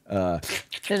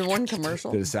 In one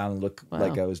commercial? Did it sound look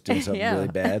like I was doing something Yeah. really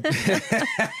bad?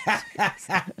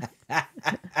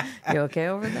 You okay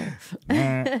over there?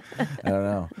 I don't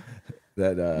know.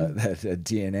 That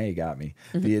DNA got me.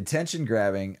 The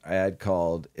attention-grabbing ad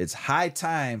called "It's High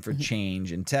Time for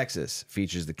Change in Texas"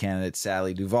 features the candidate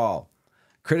Sally Duvall,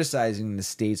 criticizing the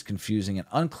state's confusing and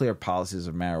unclear policies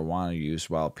of marijuana use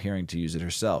while appearing to use it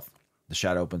herself. The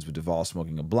shot opens with Duvall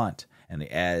smoking a blunt, and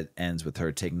the ad ends with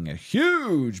her taking a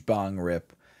huge bong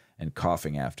rip and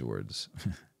coughing afterwards.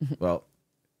 Well,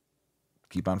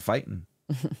 keep on fighting,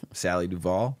 Sally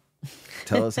Duvall.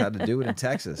 Tell us how to do it in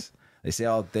Texas. They say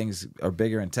all things are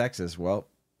bigger in Texas. Well,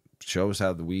 show us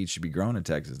how the weed should be grown in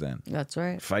Texas then. That's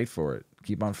right. Fight for it.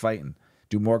 Keep on fighting.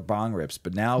 Do more bong rips.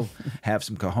 But now have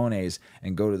some cojones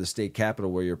and go to the state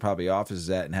capitol where your probably office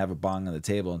is at and have a bong on the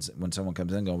table. And when someone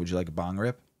comes in going, would you like a bong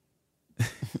rip?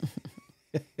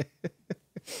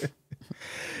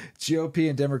 GOP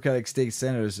and Democratic state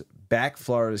senators back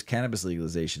Florida's cannabis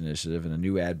legalization initiative in a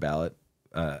new ad ballot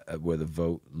where the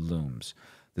vote looms.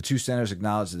 The two senators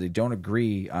acknowledge that they don't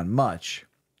agree on much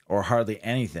or hardly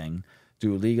anything, though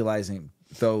legalizing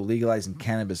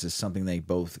cannabis is something they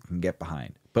both can get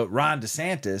behind. But Ron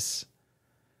DeSantis,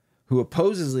 who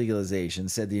opposes legalization,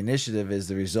 said the initiative is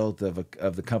the result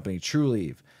of the company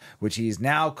Trulieve, which he is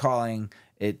now calling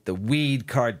it the weed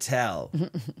cartel.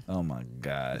 Oh my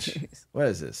gosh. Jeez. What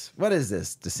is this? What is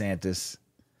this, DeSantis?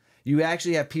 You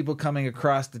actually have people coming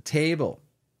across the table.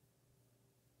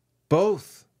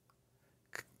 Both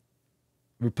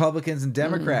Republicans and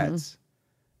Democrats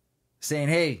saying,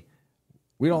 hey,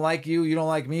 we don't like you, you don't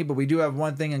like me, but we do have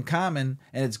one thing in common,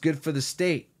 and it's good for the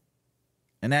state.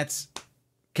 And that's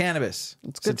cannabis.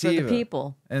 It's good sativa. for the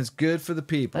people. And it's good for the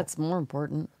people. That's more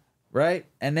important. Right?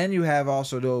 And then you have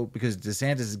also, though, because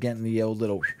DeSantis is getting the old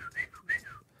little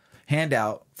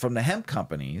handout from the hemp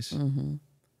companies. Mm-hmm.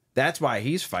 That's why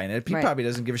he's fighting it. He probably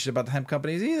doesn't give a shit about the hemp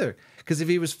companies either. Because if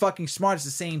he was fucking smart, it's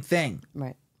the same thing.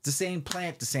 Right. It's the same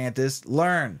plant, DeSantis.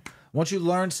 Learn. Won't you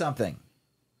learn something?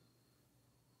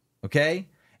 Okay?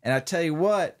 And I tell you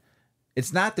what,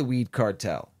 it's not the weed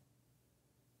cartel.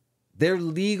 They're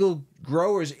legal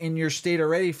growers in your state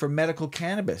already for medical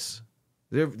cannabis.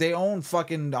 They own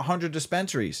fucking 100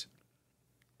 dispensaries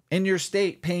in your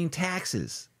state paying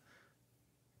taxes.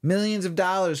 Millions of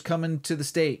dollars coming to the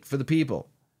state for the people.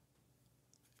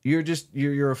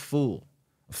 You're a fool.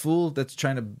 A fool that's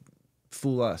trying to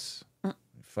fool us. You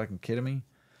fucking kidding me?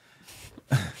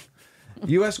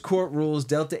 U.S. court rules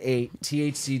Delta 8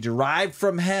 THC derived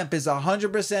from hemp is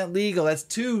 100% legal. That's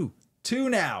two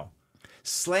now.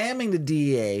 Slamming the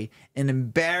DEA in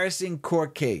embarrassing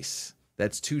court case.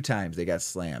 That's 2 times they got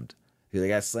slammed. They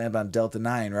got slammed on Delta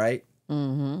 9, right?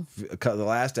 Mm-hmm. The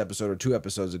last episode or 2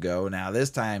 episodes ago. Now this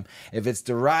time, if it's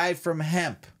derived from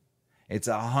hemp, it's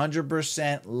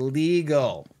 100%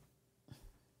 legal.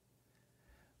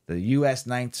 The U.S.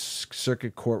 Ninth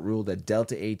Circuit Court ruled that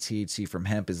Delta 8 THC from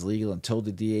hemp is legal and told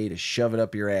the DA to shove it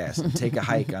up your ass and take a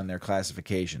hike on their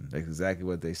classification. That's exactly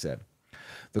what they said.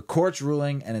 The court's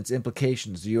ruling and its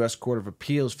implications, the U.S. Court of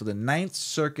Appeals for the Ninth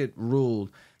Circuit ruled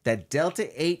that Delta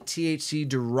 8 THC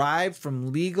derived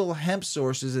from legal hemp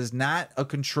sources is not a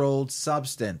controlled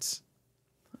substance.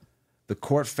 The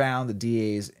court found the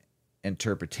DA's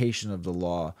interpretation of the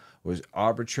law was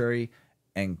arbitrary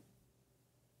and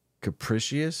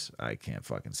capricious. I can't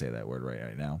fucking say that word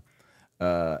right now.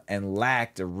 And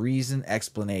lacked a reasoned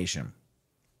explanation.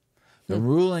 The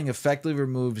ruling effectively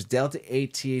removes Delta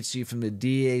 8 THC from the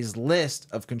DA's list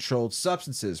of controlled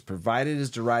substances, provided it is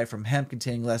derived from hemp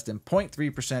containing less than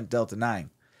 0.3% Delta 9.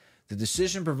 The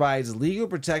decision provides legal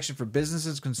protection for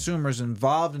businesses and consumers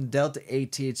involved in Delta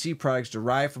 8 THC products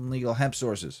derived from legal hemp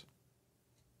sources.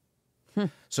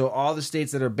 So all the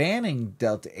states that are banning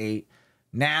Delta 8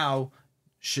 now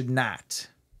should not.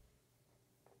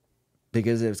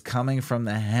 Because if it's coming from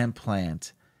the hemp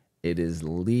plant, it is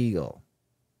legal.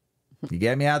 You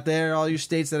get me out there, all you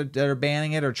states that are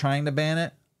banning it or trying to ban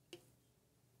it?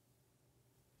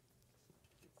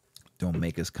 Don't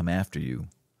make us come after you.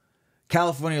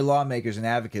 California lawmakers and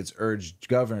advocates urged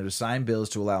governor to sign bills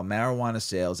to allow marijuana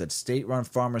sales at state-run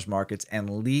farmers markets and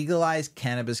legalize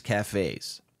cannabis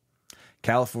cafes.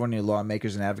 California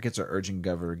lawmakers and advocates are urging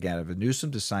Governor Gavin Newsom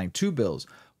to sign 2 bills.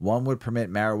 One would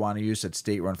permit marijuana use at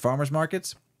state-run farmers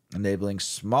markets, enabling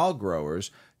small growers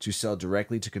to sell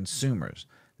directly to consumers.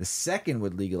 The second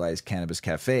would legalize cannabis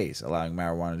cafes, allowing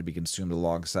marijuana to be consumed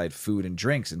alongside food and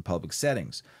drinks in public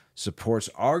settings.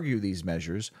 Supports argue these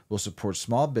measures will support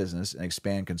small business and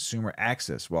expand consumer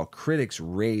access, while critics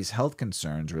raise health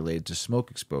concerns related to smoke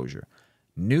exposure.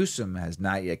 Newsom has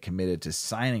not yet committed to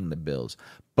signing the bills,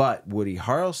 but Woody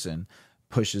Harrelson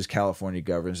pushes California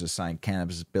governors to sign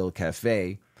Cannabis Bill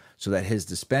Cafe so that his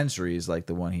dispensaries, like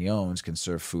the one he owns, can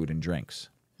serve food and drinks.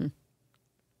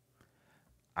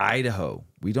 Idaho.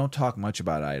 We don't talk much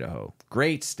about Idaho.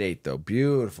 Great state, though.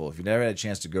 Beautiful. If you never had a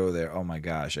chance to go there, oh my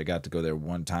gosh, I got to go there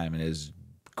one time and it is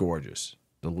gorgeous.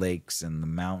 The lakes and the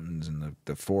mountains and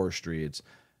the forestry, it's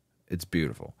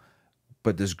beautiful.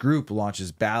 But this group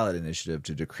launches ballot initiative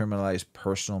to decriminalize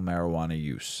personal marijuana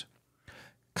use.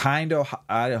 Kind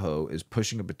Idaho is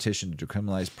pushing a petition to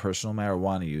decriminalize personal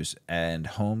marijuana use and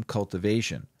home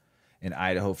cultivation in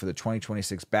Idaho for the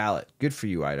 2026 ballot. Good for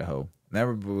you, Idaho.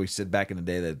 Remember we said back in the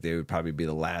day that they would probably be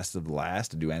the last of the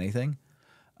last to do anything?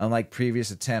 Unlike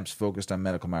previous attempts focused on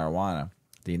medical marijuana,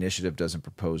 the initiative doesn't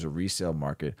propose a resale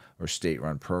market or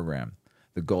state-run program.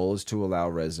 The goal is to allow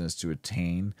residents to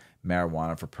obtain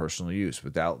marijuana for personal use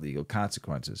without legal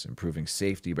consequences, improving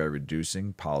safety by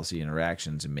reducing policy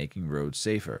interactions and making roads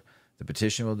safer. The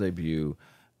petition will debut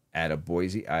at a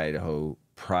Boise, Idaho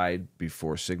Pride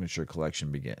before signature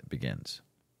collection begins.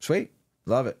 Sweet.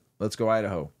 Love it. Let's go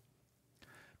Idaho.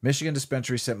 Michigan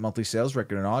dispensary set monthly sales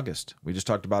record in August. We just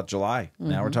talked about July.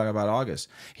 Now we're talking about August.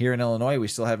 Here in Illinois, we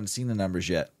still haven't seen the numbers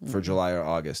yet for July or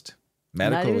August.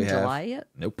 Medical, Not even we have. July yet?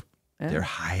 Nope. Yeah. They're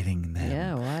hiding them.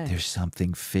 Yeah, why? There's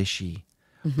something fishy.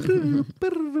 We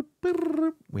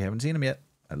haven't seen them yet.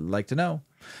 I'd like to know.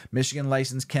 Michigan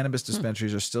licensed cannabis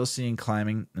dispensaries are still seeing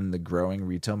climbing in the growing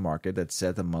retail market that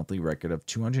set the monthly record of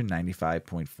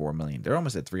 $295.4 million. They're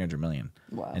almost at $300 million.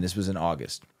 Wow. And this was in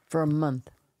August. For a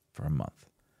month.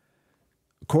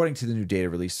 According to the new data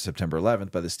released September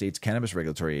 11th by the state's cannabis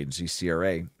regulatory agency,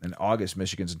 CRA, in August,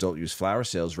 Michigan's adult use flower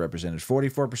sales represented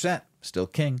 44%, still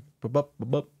king,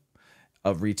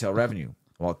 of retail revenue,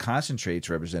 while concentrates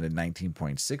represented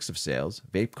 19.6% of sales,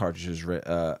 vape cartridges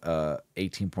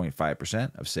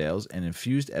 18.5% of sales, and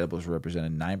infused edibles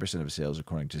represented 9% of sales,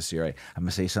 according to CRA. I'm going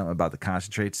to say something about the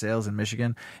concentrate sales in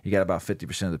Michigan. You got about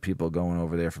 50% of the people going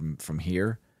over there from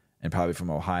here and probably from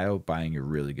Ohio buying your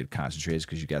really good concentrates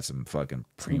because you got some fucking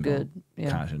primo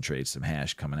concentrates, some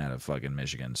hash coming out of fucking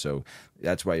Michigan. So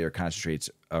that's why your concentrates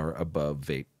are above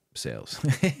vape sales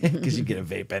because you get a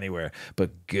vape anywhere.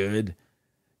 But good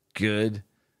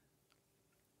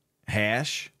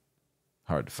hash,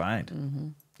 hard to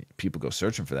find. People go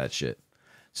searching for that shit.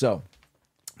 So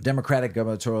Democratic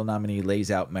gubernatorial nominee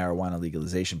lays out marijuana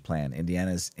legalization plan.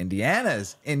 Indiana.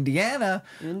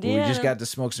 We just got to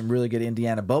smoke some really good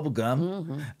Indiana bubble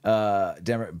gum.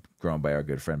 Grown by our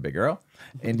good friend Big Earl.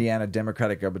 Indiana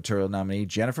Democratic gubernatorial nominee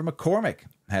Jennifer McCormick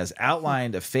has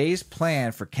outlined a phased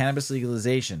plan for cannabis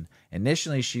legalization.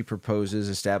 Initially, she proposes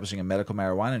establishing a medical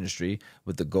marijuana industry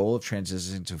with the goal of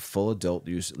transitioning to full adult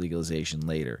use legalization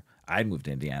later. I'd move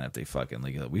to Indiana if they fucking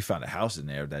legal. We found a house in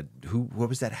there what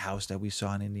was that house that we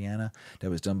saw in Indiana that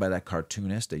was done by that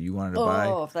cartoonist that you wanted to buy?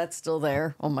 Oh, if that's still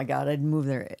there. Oh my God, I'd move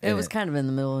there. It was kind of in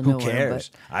the middle of nowhere. Who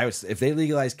cares? If they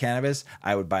legalized cannabis,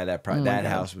 I would buy that product. That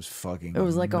house was fucking It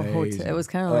was like a hotel. It was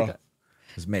kind of like it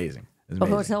was amazing. a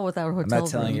hotel without hotel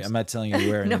I'm not telling you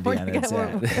where in Indiana it's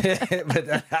at. But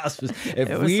that house was.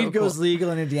 If weed goes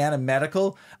legal in Indiana,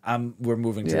 medical, we're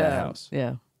moving to that house.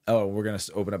 Yeah. Oh, we're gonna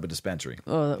open up a dispensary.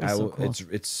 Oh, that was so cool.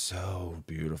 It's so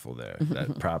beautiful there.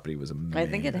 That property was amazing. I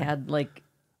think it had like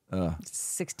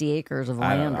 60 acres of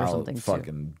land or something.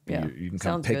 Fucking, yeah. You can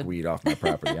come pick weed off my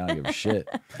property. I don't give a shit.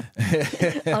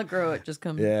 I'll grow it. Just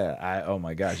come. Yeah. Oh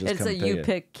my gosh. Just it's come a you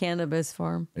pick cannabis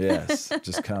farm. Yes.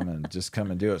 Just come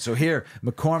and do it. So here,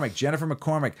 Jennifer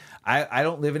McCormick. I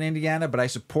don't live in Indiana, but I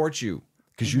support you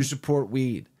because you support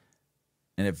weed.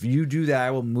 And if you do that, I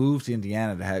will move to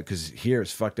Indiana to have, because here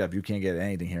it's fucked up. You can't get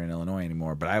anything here in Illinois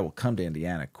anymore, but I will come to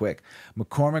Indiana quick.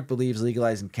 McCormick believes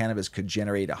legalizing cannabis could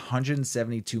generate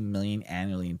 $172 million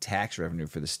annually in tax revenue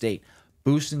for the state,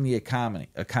 boosting the economy.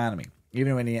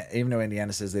 Even though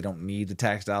Indiana says they don't need the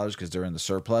tax dollars because they're in the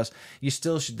surplus, you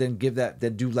still should then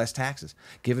do less taxes.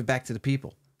 Give it back to the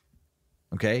people.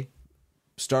 Okay?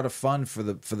 Start a fund for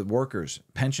the workers,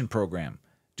 pension program.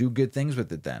 Do good things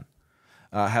with it then.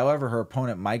 However, her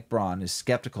opponent, Mike Braun, is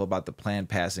skeptical about the plan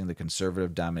passing the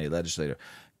conservative-dominated legislature.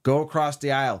 Go across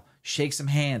the aisle, shake some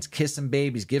hands, kiss some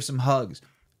babies, give some hugs.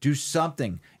 Do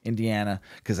something, Indiana,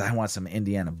 because I want some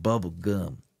Indiana bubble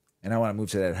gum. And I want to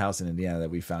move to that house in Indiana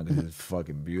that we found because it's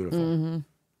fucking beautiful. Mm-hmm.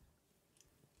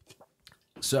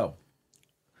 So,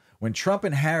 when Trump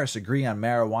and Harris agree on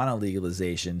marijuana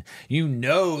legalization, you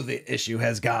know the issue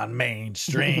has gone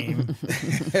mainstream.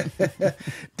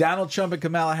 Donald Trump and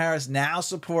Kamala Harris now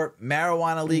support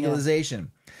marijuana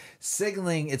legalization,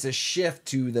 signaling it's a shift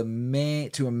to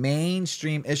a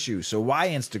mainstream issue. So why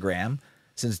Instagram?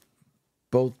 Since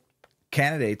both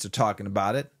candidates are talking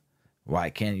about it,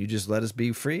 why can't you just let us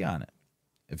be free on it?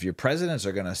 If your presidents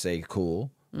are going to say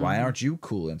cool, why aren't you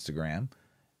cool, Instagram?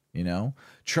 You know,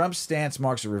 Trump's stance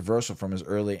marks a reversal from his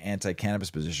early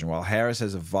anti-cannabis position, while Harris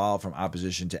has evolved from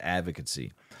opposition to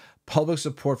advocacy. Public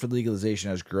support for legalization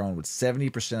has grown, with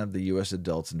 70% of the U.S.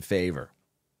 adults in favor.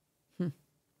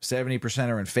 70%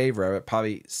 are in favor.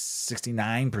 Probably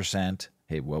 69%,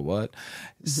 hey, what?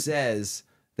 Says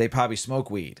they probably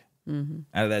smoke weed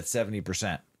out of that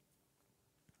 70%.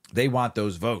 They want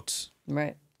those votes.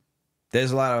 Right.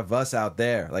 There's a lot of us out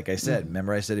there. Like I said,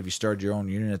 remember I said if you started your own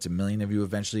union, it's 1 million of you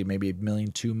eventually, maybe 1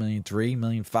 million, 2 million, 3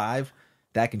 million, 5.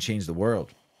 That can change the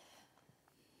world.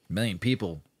 1 million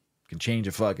people can change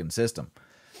a fucking system.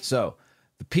 So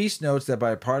the piece notes that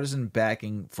bipartisan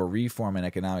backing for reform and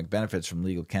economic benefits from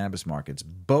legal cannabis markets,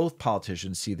 both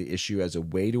politicians see the issue as a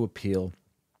way to appeal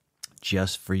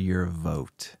just for your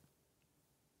vote.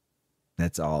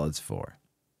 That's all it's for.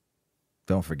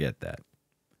 Don't forget that.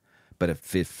 But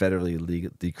if it federally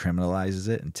decriminalizes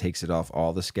it and takes it off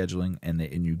all the scheduling and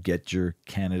you get your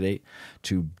candidate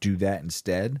to do that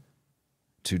instead,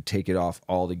 to take it off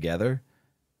altogether,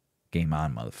 game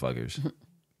on, motherfuckers.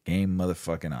 Game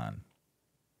motherfucking on.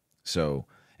 So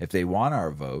if they want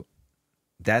our vote,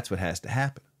 that's what has to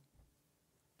happen.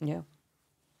 Yeah.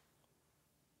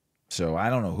 So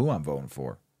I don't know who I'm voting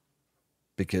for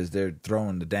because they're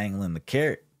throwing the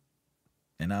carrot.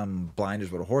 And I'm blind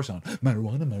as what a horse on.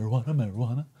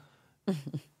 Marijuana.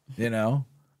 You know?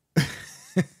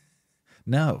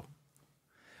 No.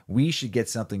 We should get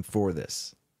something for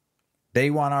this. They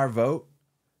want our vote.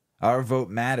 Our vote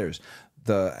matters.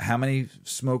 How many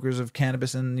smokers of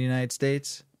cannabis in the United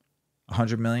States?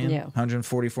 100 million? Yeah.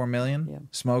 144 million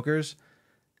smokers?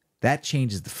 That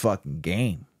changes the fucking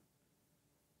game.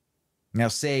 Now,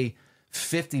 say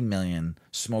 50 million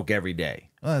smoke every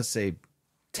day. Well, let's say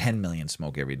 10 million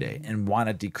smoke every day and want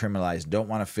to decriminalize, don't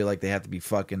want to feel like they have to be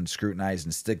fucking scrutinized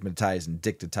and stigmatized and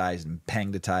dictatized and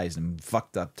pangdatized and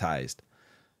fucked up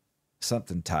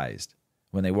something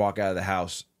when they walk out of the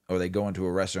house or they go into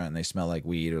a restaurant and they smell like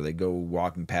weed or they go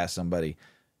walking past somebody.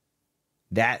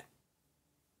 That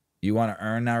you want to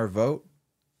earn our vote?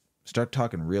 Start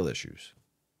talking real issues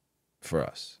for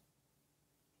us.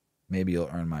 Maybe you'll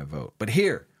earn my vote. But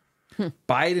here,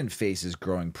 Biden faces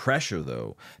growing pressure,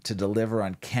 though, to deliver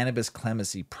on cannabis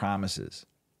clemency promises.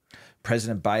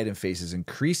 President Biden faces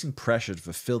increasing pressure to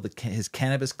fulfill his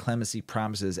cannabis clemency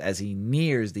promises as he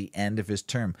nears the end of his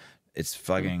term. It's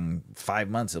fucking 5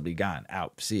 months. He'll be gone.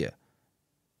 Out. See ya.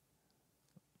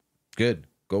 Good.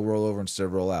 Go roll over instead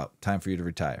of roll out. Time for you to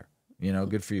retire. You know,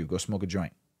 good for you. Go smoke a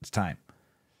joint. It's time.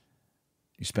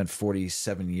 You spent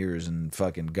 47 years in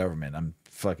fucking government.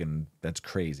 That's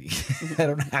crazy. I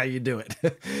don't know how you do it.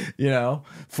 You know,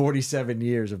 47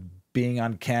 years of being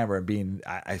on camera and being,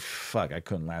 I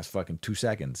couldn't last fucking 2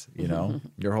 seconds. You know,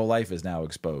 your whole life is now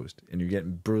exposed and you're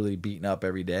getting brutally beaten up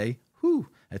every day. Whew,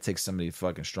 that takes somebody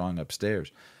fucking strong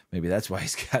upstairs. Maybe that's why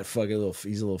he's got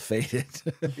he's a little faded,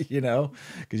 you know,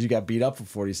 because you got beat up for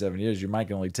 47 years. Your mind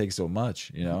can only take so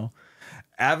much, you know.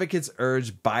 Advocates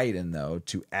urge Biden, though,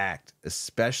 to act,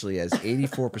 especially as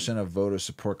 84% of voters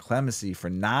support clemency for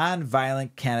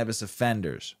non-violent cannabis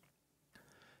offenders.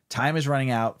 Time is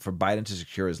running out for Biden to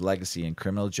secure his legacy in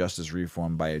criminal justice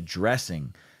reform by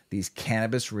addressing these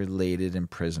cannabis-related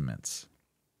imprisonments.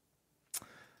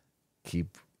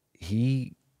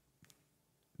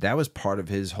 That was part of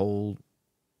his whole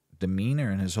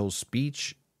demeanor and his whole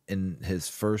speech in his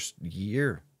first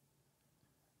year.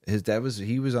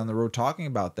 He was on the road talking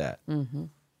about that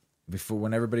before,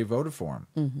 when everybody voted for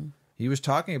him. He was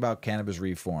talking about cannabis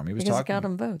reform. He got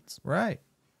him votes, right?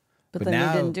 But then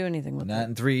now, he didn't do anything with it. Not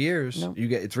in 3 years. Nope. You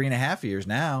get 3.5 years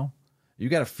now. You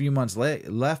got a few months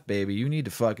left, baby. You need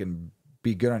to fucking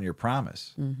be good on your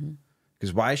promise.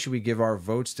 Because why should we give our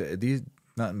votes to these?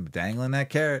 Nothing dangling that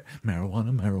carrot.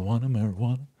 Marijuana, marijuana,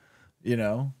 marijuana. You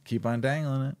know, keep on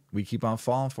dangling it. We keep on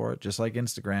falling for it, just like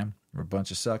Instagram. We're a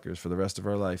bunch of suckers for the rest of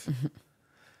our life.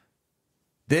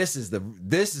 This is the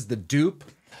dupe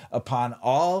upon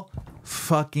all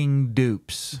fucking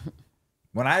dupes.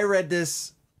 When I read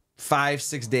this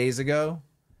 5-6 days ago,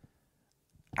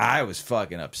 I was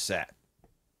fucking upset.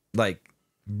 Like,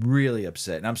 really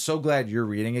upset. And I'm so glad you're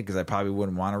reading it, because I probably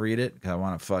wouldn't want to read it, because I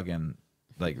want to fucking,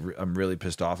 like, I'm really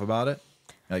pissed off about it.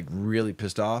 Like, really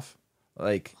pissed off.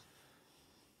 Like,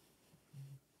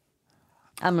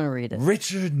 I'm going to read it.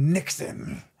 Richard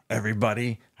Nixon,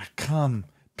 everybody. Come,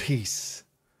 peace.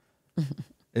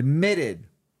 Admitted.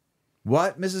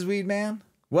 What, Mrs. Weedman?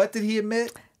 What did he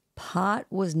admit? Pot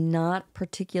was not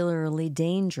particularly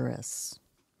dangerous.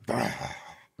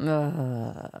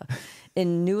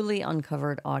 In newly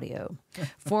uncovered audio,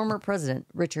 former President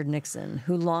Richard Nixon,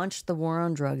 who launched the war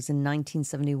on drugs in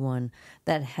 1971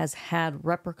 that has had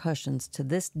repercussions to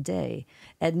this day,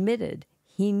 admitted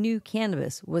he knew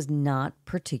cannabis was not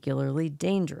particularly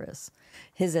dangerous.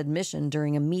 His admission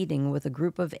during a meeting with a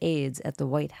group of aides at the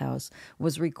White House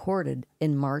was recorded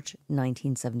in March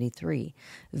 1973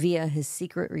 via his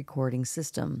secret recording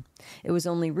system. It was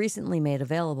only recently made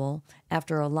available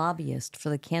after a lobbyist for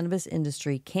the cannabis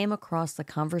industry came across the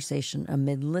conversation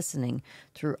amid listening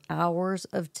through hours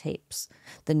of tapes,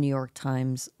 the New York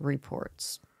Times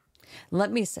reports.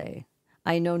 "Let me say,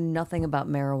 I know nothing about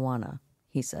marijuana,"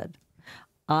 he said.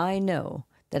 "I know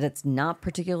that it's not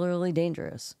particularly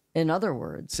dangerous. In other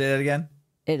words..." Say that again.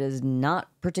 "It is not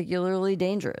particularly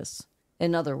dangerous.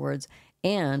 In other words,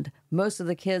 and most of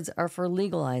the kids are for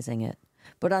legalizing it.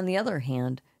 But on the other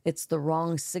hand, it's the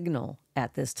wrong signal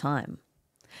at this time."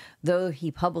 Though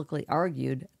he publicly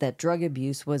argued that drug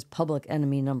abuse was public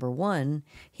enemy number one,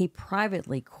 he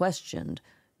privately questioned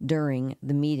during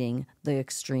the meeting the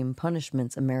extreme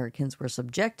punishments Americans were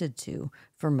subjected to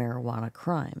for marijuana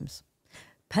crimes.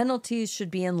 "Penalties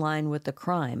should be in line with the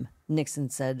crime," Nixon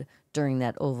said during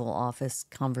that Oval Office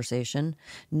conversation,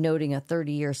 noting a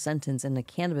 30-year sentence in a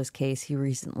cannabis case he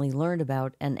recently learned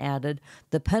about, and added,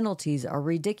 "The penalties are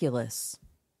ridiculous."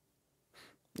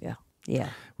 Yeah.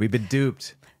 We've been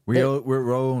duped. We're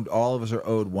owed, all of us are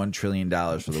owed $1 trillion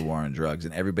for the war on drugs,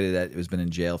 and everybody that has been in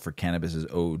jail for cannabis is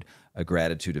owed a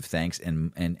gratitude of thanks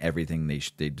and everything.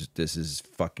 This is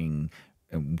fucking,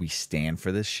 and we stand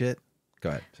for this shit. Go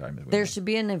ahead. Sorry, Ms. There should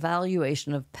be an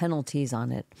evaluation of penalties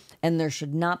on it, and there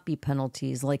should not be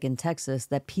penalties like in Texas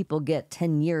that people get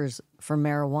 10 years for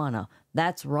marijuana.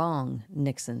 That's wrong,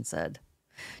 Nixon said.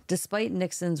 Despite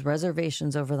Nixon's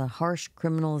reservations over the harsh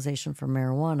criminalization for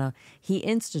marijuana, he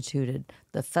instituted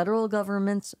the federal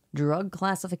government's drug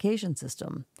classification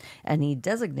system, and he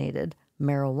designated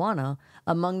marijuana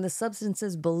among the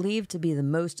substances believed to be the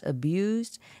most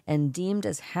abused and deemed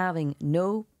as having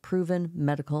no proven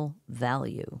medical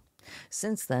value.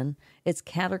 Since then, its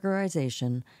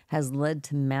categorization has led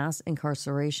to mass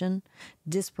incarceration,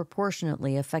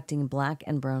 disproportionately affecting Black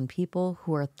and brown people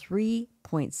who are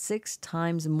 3.6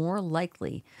 times more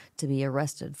likely to be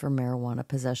arrested for marijuana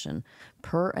possession,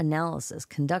 per analysis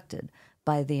conducted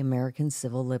by the American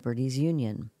Civil Liberties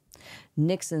Union.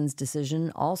 Nixon's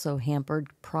decision also hampered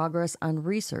progress on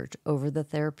research over the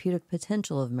therapeutic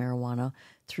potential of marijuana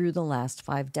through the last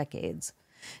 5 decades.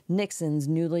 Nixon's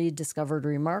newly discovered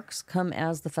remarks come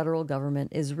as the federal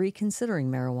government is reconsidering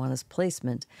marijuana's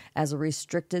placement as a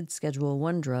restricted Schedule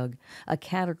I drug, a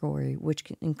category which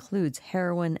includes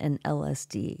heroin and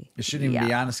LSD. It shouldn't even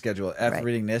be on a schedule. After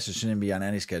reading this, it shouldn't be on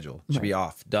any schedule. It should be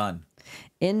off. Done.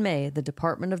 In May, the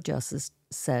Department of Justice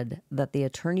said that the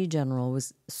Attorney General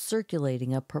was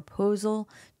circulating a proposal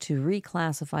to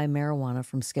reclassify marijuana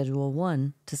from Schedule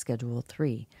I to Schedule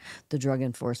III. The Drug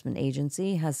Enforcement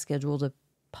Agency has scheduled a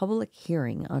public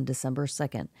hearing on December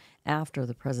 2nd after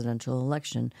the presidential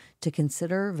election to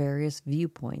consider various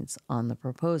viewpoints on the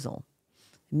proposal.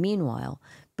 Meanwhile,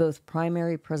 both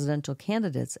primary presidential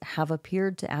candidates have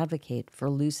appeared to advocate for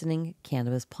loosening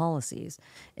cannabis policies.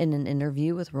 In an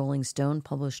interview with Rolling Stone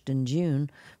published in June,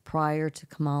 prior to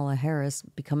Kamala Harris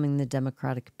becoming the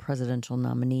Democratic presidential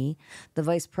nominee, the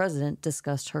vice president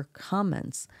discussed her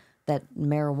comments that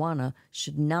marijuana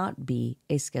should not be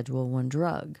a Schedule I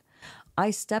drug.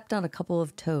 I stepped on a couple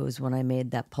of toes when I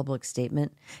made that public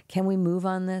statement. Can we move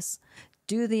on this?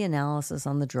 Do the analysis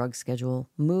on the drug schedule,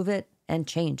 move it, and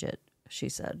change it, she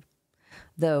said.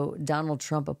 Though Donald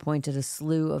Trump appointed a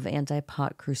slew of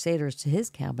anti-pot crusaders to his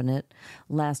cabinet,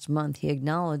 last month he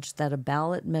acknowledged that a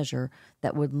ballot measure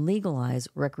that would legalize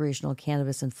recreational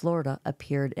cannabis in Florida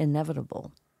appeared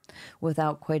inevitable.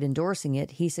 Without quite endorsing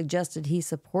it, he suggested he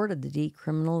supported the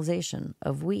decriminalization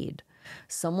of weed.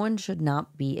 Someone should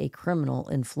not be a criminal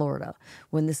in Florida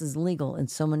when this is legal in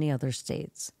so many other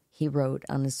states, he wrote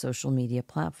on his social media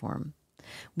platform.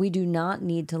 We do not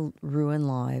need to ruin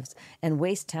lives and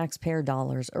waste taxpayer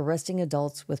dollars arresting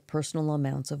adults with personal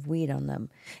amounts of weed on them,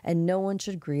 and no one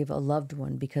should grieve a loved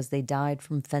one because they died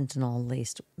from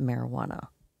fentanyl-laced marijuana.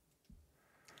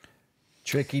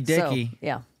 Tricky Dicky. So,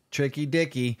 yeah. Tricky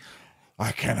Dicky.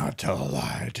 I cannot tell a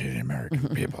lie to the American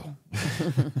people.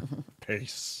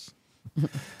 Peace.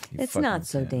 It's not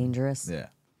so dangerous. Yeah.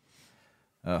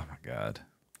 Oh, my God.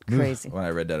 Crazy. When I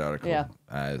read that article, Yeah.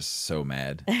 I was so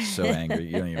mad, so angry.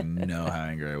 You don't even know how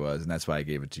angry I was. And that's why I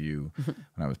gave it to you when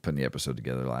I was putting the episode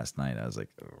together last night. I was like,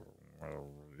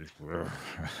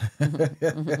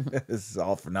 this is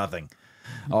all for nothing.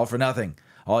 All for nothing.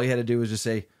 All you had to do was just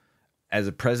say, as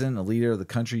a president, a leader of the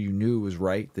country, you knew it was the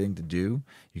right thing to do.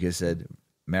 You could have said,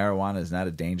 marijuana is not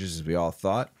as dangerous as we all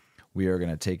thought. We are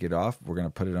going to take it off. We're going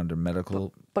to put it under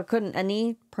medical. But couldn't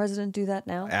any president do that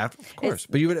now? Of course.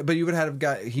 But he would have had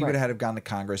to gone to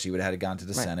Congress. He would have had to gone to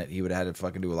the Senate. He would have had to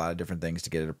fucking do a lot of different things to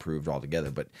get it approved altogether.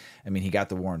 But I mean, he got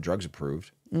the war on drugs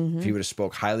approved. Mm-hmm. If he would have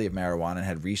spoke highly of marijuana and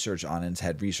had research on it, and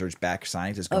had research back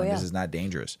scientists going, this is not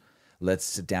dangerous. Let's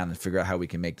sit down and figure out how we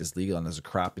can make this legal and as a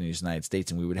crop in the United States.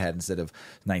 And we would have had, instead of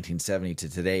 1970 to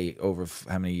today, over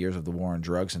how many years of the war on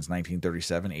drugs since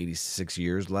 1937, 86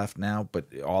 years left now. But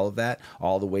all of that,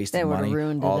 all the wasted money,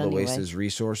 all the wasted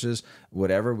resources,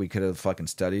 whatever, we could have fucking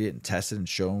studied it and tested and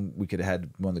shown. We could have had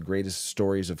one of the greatest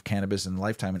stories of cannabis in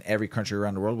lifetime, and every country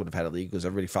around the world would have had it legal because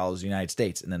everybody follows the United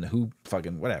States. And then who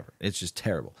fucking whatever. It's just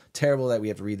terrible. Terrible that we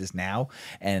have to read this now.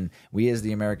 And we as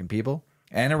the American people,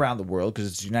 and around the world, because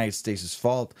it's the United States'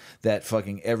 fault that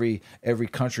fucking every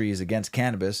country is against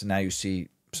cannabis, and now you see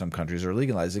some countries are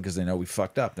legalizing because they know we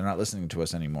fucked up. They're not listening to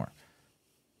us anymore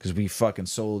because we fucking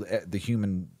sold the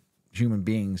human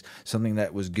beings something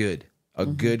that was good, a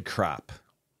good crop.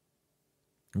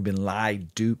 We've been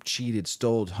lied, duped, cheated,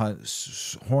 stole,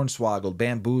 hornswoggled,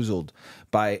 bamboozled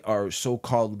by our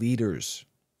so-called leaders.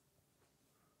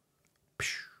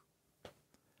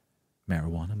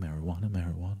 Marijuana, marijuana,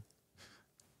 marijuana.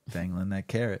 Dangling that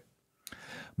carrot.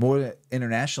 More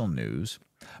international news.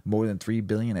 More than $3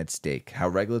 billion at stake. How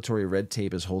regulatory red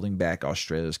tape is holding back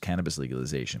Australia's cannabis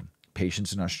legalization.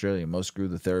 Patients in Australia most grew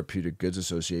the Therapeutic Goods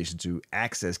Association to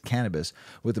access cannabis,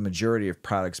 with the majority of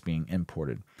products being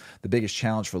imported. The biggest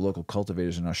challenge for local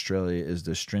cultivators in Australia is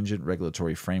the stringent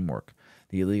regulatory framework.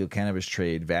 The illegal cannabis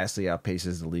trade vastly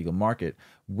outpaces the legal market,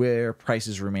 where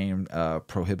prices remain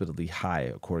prohibitively high,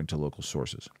 according to local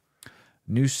sources.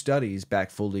 New studies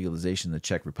back full legalization in the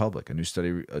Czech Republic. A new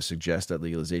study suggests that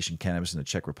legalization of cannabis in the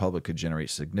Czech Republic could generate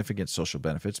significant social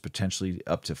benefits, potentially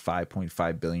up to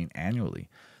 $5.5 billion annually.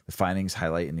 The findings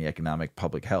highlight in the economic,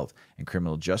 public health, and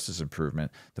criminal justice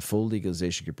improvement the full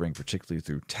legalization could bring, particularly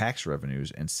through tax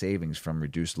revenues and savings from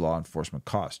reduced law enforcement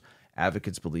costs.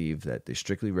 Advocates believe that the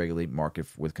strictly regulated market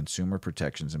with consumer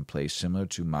protections in place, similar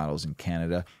to models in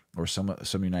Canada or some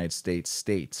United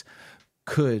States,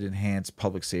 could enhance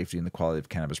public safety and the quality of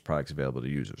cannabis products available to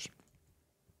users.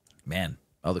 Man,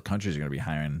 other countries are going to be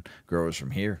hiring growers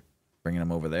from here, bringing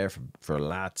them over there for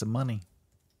lots of money.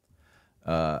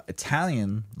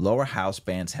 Italian lower house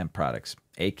bans hemp products,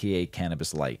 a.k.a.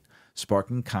 cannabis light,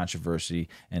 sparking controversy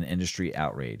and industry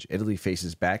outrage. Italy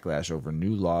faces backlash over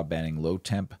new law banning low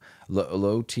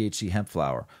THC hemp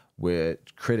flower, with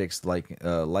critics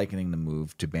likening the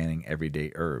move to banning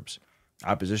everyday herbs.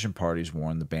 Opposition parties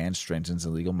warn the ban strengthens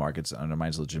illegal markets and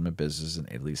undermines legitimate business in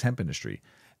Italy's hemp industry.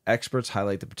 Experts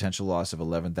highlight the potential loss of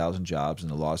 11,000 jobs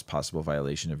and the law's possible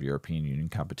violation of European Union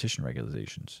competition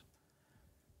regulations.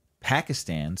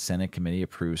 Pakistan Senate committee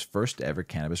approves first ever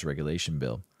cannabis regulation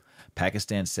bill.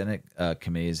 Pakistan Senate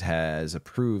committee has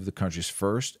approved the country's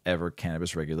first ever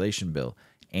cannabis regulation bill,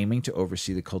 aiming to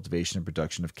oversee the cultivation and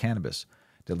production of cannabis.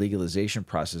 The legalization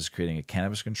process is creating a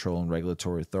cannabis control and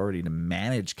regulatory authority to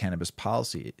manage cannabis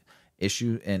policy,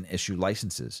 issue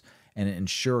licenses, and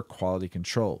ensure quality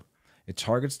control. It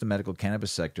targets the medical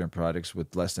cannabis sector and products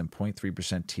with less than 0.3%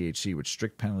 THC, with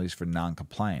strict penalties for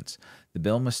non-compliance. The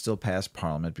bill must still pass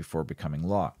Parliament before becoming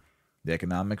law. The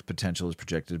economic potential is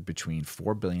projected between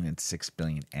 $4 billion and $6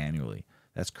 billion annually.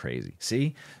 That's crazy.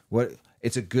 See?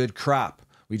 It's a good crop.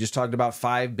 We just talked about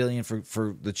 $5 billion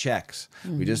for the Czechs.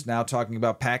 Mm-hmm. We just now talking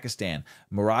about Pakistan.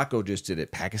 Morocco just did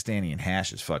it. Pakistani and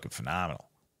hash is fucking phenomenal.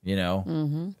 You know?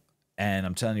 Mm-hmm. And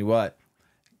I'm telling you what,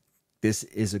 this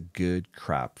is a good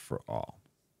crop for all.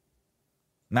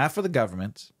 Not for the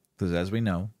governments, because as we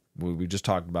know, we just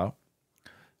talked about,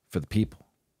 for the people.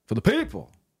 For the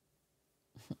people!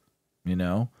 You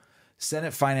know?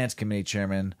 Senate Finance Committee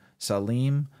Chairman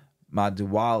Salim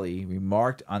Madhuwali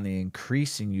remarked on the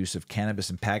increasing use of cannabis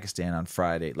in Pakistan on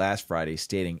last Friday,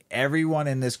 stating, "Everyone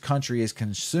in this country is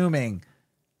consuming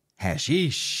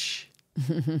hashish."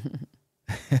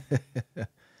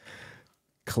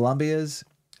 Colombia's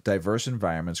diverse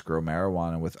environments grow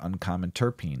marijuana with uncommon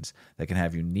terpenes that can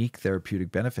have unique therapeutic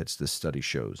benefits, this study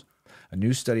shows. A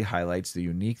new study highlights the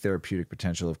unique therapeutic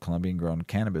potential of Colombian-grown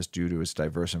cannabis due to its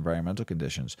diverse environmental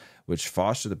conditions, which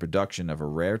foster the production of a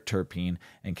rare terpene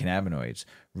and cannabinoids.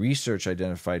 Research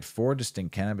identified 4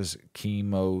 distinct cannabis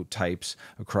chemotypes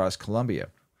across Colombia,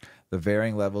 the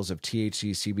varying levels of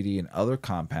THC, CBD, and other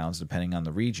compounds depending on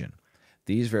the region.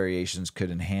 These variations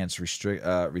could enhance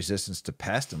resistance to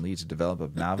pests and lead to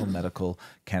development of novel medical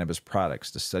cannabis products.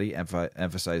 The study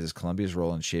emphasizes Colombia's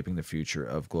role in shaping the future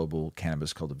of global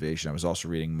cannabis cultivation. I was also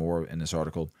reading more in this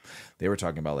article. They were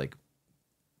talking about like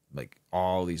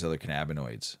all these other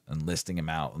cannabinoids and listing them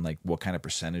out, and like what kind of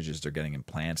percentages they're getting in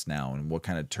plants now, and what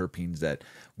kind of terpenes that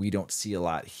we don't see a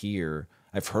lot here.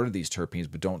 I've heard of these terpenes,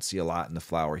 but don't see a lot in the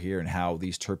flower here, and how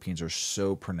these terpenes are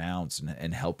so pronounced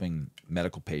and helping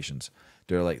medical patients.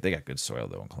 They got good soil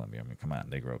though in Colombia. I mean, come on,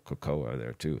 they grow cocoa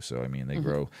there too. So I mean, they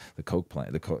grow the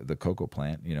cocoa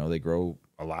plant. You know, they grow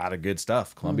a lot of good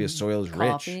stuff. Colombia's soil is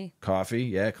rich. Coffee,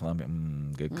 yeah, Colombia,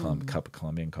 good cup of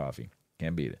Colombian coffee.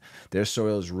 Can't beat it. Their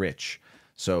soil is rich.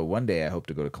 So one day I hope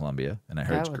to go to Colombia, and I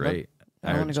heard it's great.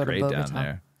 I heard it's great down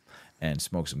there, and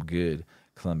smoke some good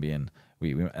Colombian.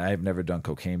 I've never done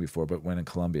cocaine before, but when in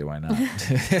Colombia, why not?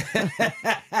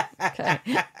 Okay.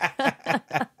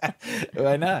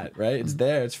 Why not? Right? It's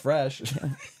there. It's fresh.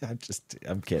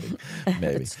 I'm kidding.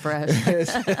 Maybe it's fresh.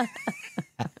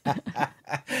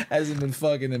 Hasn't been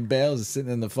fucking in bales,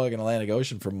 sitting in the fucking Atlantic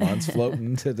Ocean for months,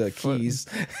 floating to the Keys.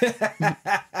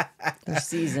 They're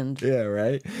seasoned. Yeah,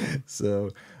 right.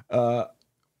 So,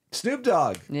 Snoop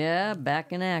Dogg. Yeah,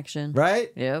 back in action.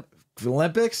 Right? Yep.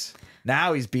 Olympics.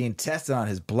 Now he's being tested on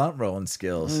his blunt rolling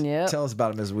skills. Yep. Tell us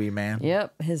about him, Mrs Weedman.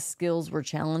 Yep. His skills were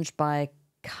challenged by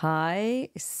Kai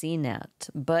Cenat,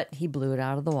 but he blew it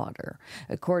out of the water.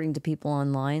 According to people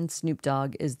online, Snoop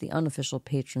Dogg is the unofficial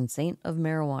patron saint of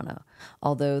marijuana,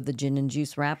 although the gin and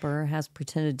juice rapper has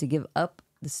pretended to give up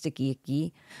the sticky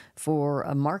icky for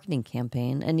a marketing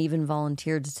campaign and even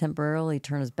volunteered to temporarily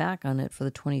turn his back on it for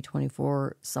the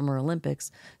 2024 Summer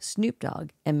Olympics. Snoop Dogg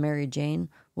and Mary Jane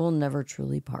will never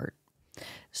truly part.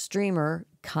 Streamer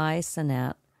Kai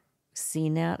Cenat,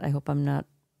 I hope I'm not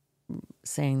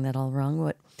saying that all wrong,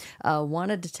 but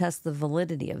wanted to test the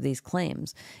validity of these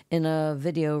claims. In a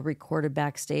video recorded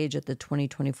backstage at the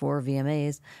 2024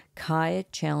 VMAs, Kai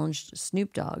challenged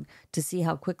Snoop Dogg to see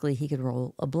how quickly he could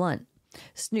roll a blunt.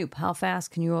 "Snoop, how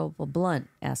fast can you roll a blunt?"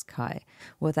 asked Kai.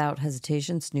 Without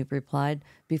hesitation, Snoop replied,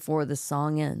 "Before the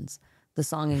song ends." The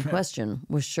song in question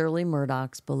was Shirley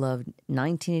Murdoch's beloved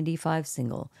 1985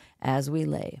 single, As We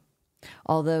Lay.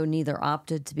 Although neither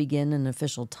opted to begin an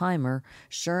official timer,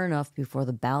 sure enough, before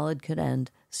the ballad could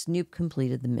end, Snoop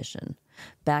completed the mission.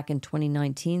 Back in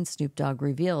 2019, Snoop Dogg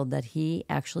revealed that he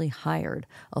actually hired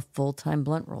a full-time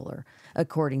blunt roller.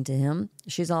 According to him,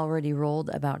 she's already rolled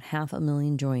about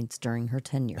 500,000 joints during her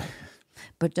tenure.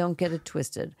 But don't get it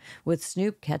twisted. With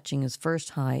Snoop catching his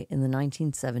first high in the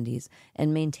 1970s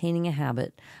and maintaining a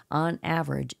habit, on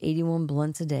average 81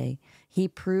 blunts a day, he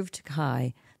proved to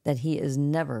Kai that he is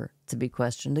never to be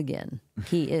questioned again.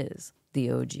 He is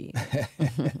the OG.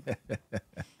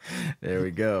 There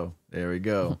we go. There we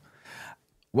go.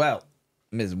 Well,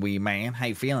 Ms. Weedman, how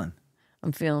you feeling?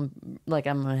 I'm feeling like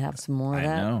I'm going to have some more of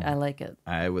that. know. I like it.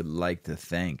 I would like to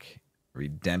thank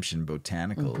Redemption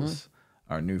Botanicals,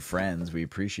 our new friends. We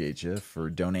appreciate you for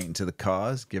donating to the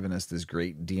cause, giving us this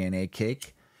great DNA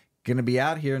cake. Going to be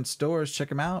out here in stores. Check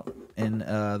them out in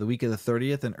the week of the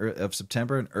 30th of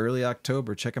September and early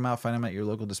October. Check them out. Find them at your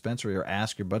local dispensary or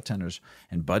ask your bud tenders.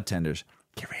 And bud tenders,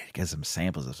 get ready to get some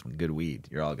samples of some good weed.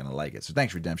 You're all going to like it. So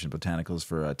thanks, Redemption Botanicals,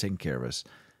 for taking care of us.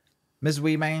 Ms.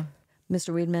 Weedman,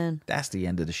 Mr. Weedman. that's the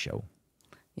end of the show.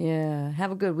 Yeah.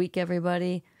 Have a good week,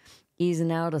 everybody.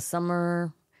 Easing out of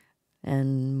summer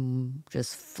and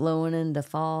just flowing into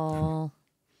fall.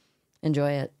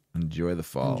 Enjoy it. Enjoy the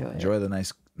fall. Enjoy the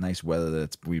nice weather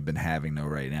that we've been having though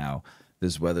right now.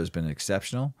 This weather's been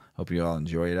exceptional. Hope you all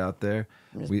enjoy it out there.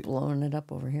 I'm just blowing it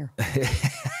up over here.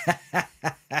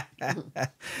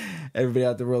 Everybody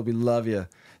out the world, we love you.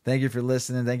 Thank you for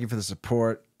listening. Thank you for the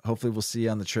support. Hopefully we'll see you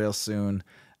on the trail soon.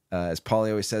 As Paulie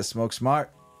always says, smoke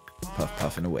smart, puff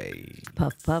puffing away.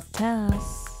 Puff, puff,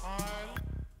 pass.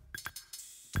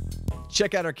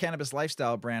 Check out our cannabis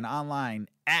lifestyle brand online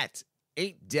at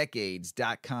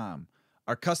 8decades.com.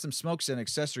 Our custom smokes and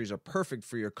accessories are perfect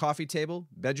for your coffee table,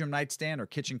 bedroom nightstand, or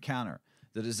kitchen counter.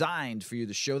 They're designed for you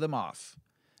to show them off.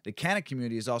 The Canna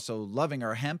community is also loving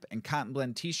our hemp and cotton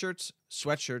blend t-shirts,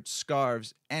 sweatshirts,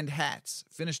 scarves, and hats,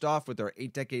 finished off with our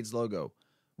 8 Decades logo.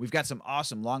 We've got some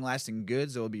awesome long-lasting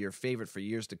goods that will be your favorite for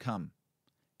years to come.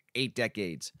 8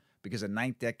 Decades, because a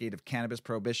 9th decade of cannabis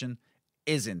prohibition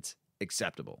isn't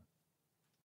acceptable.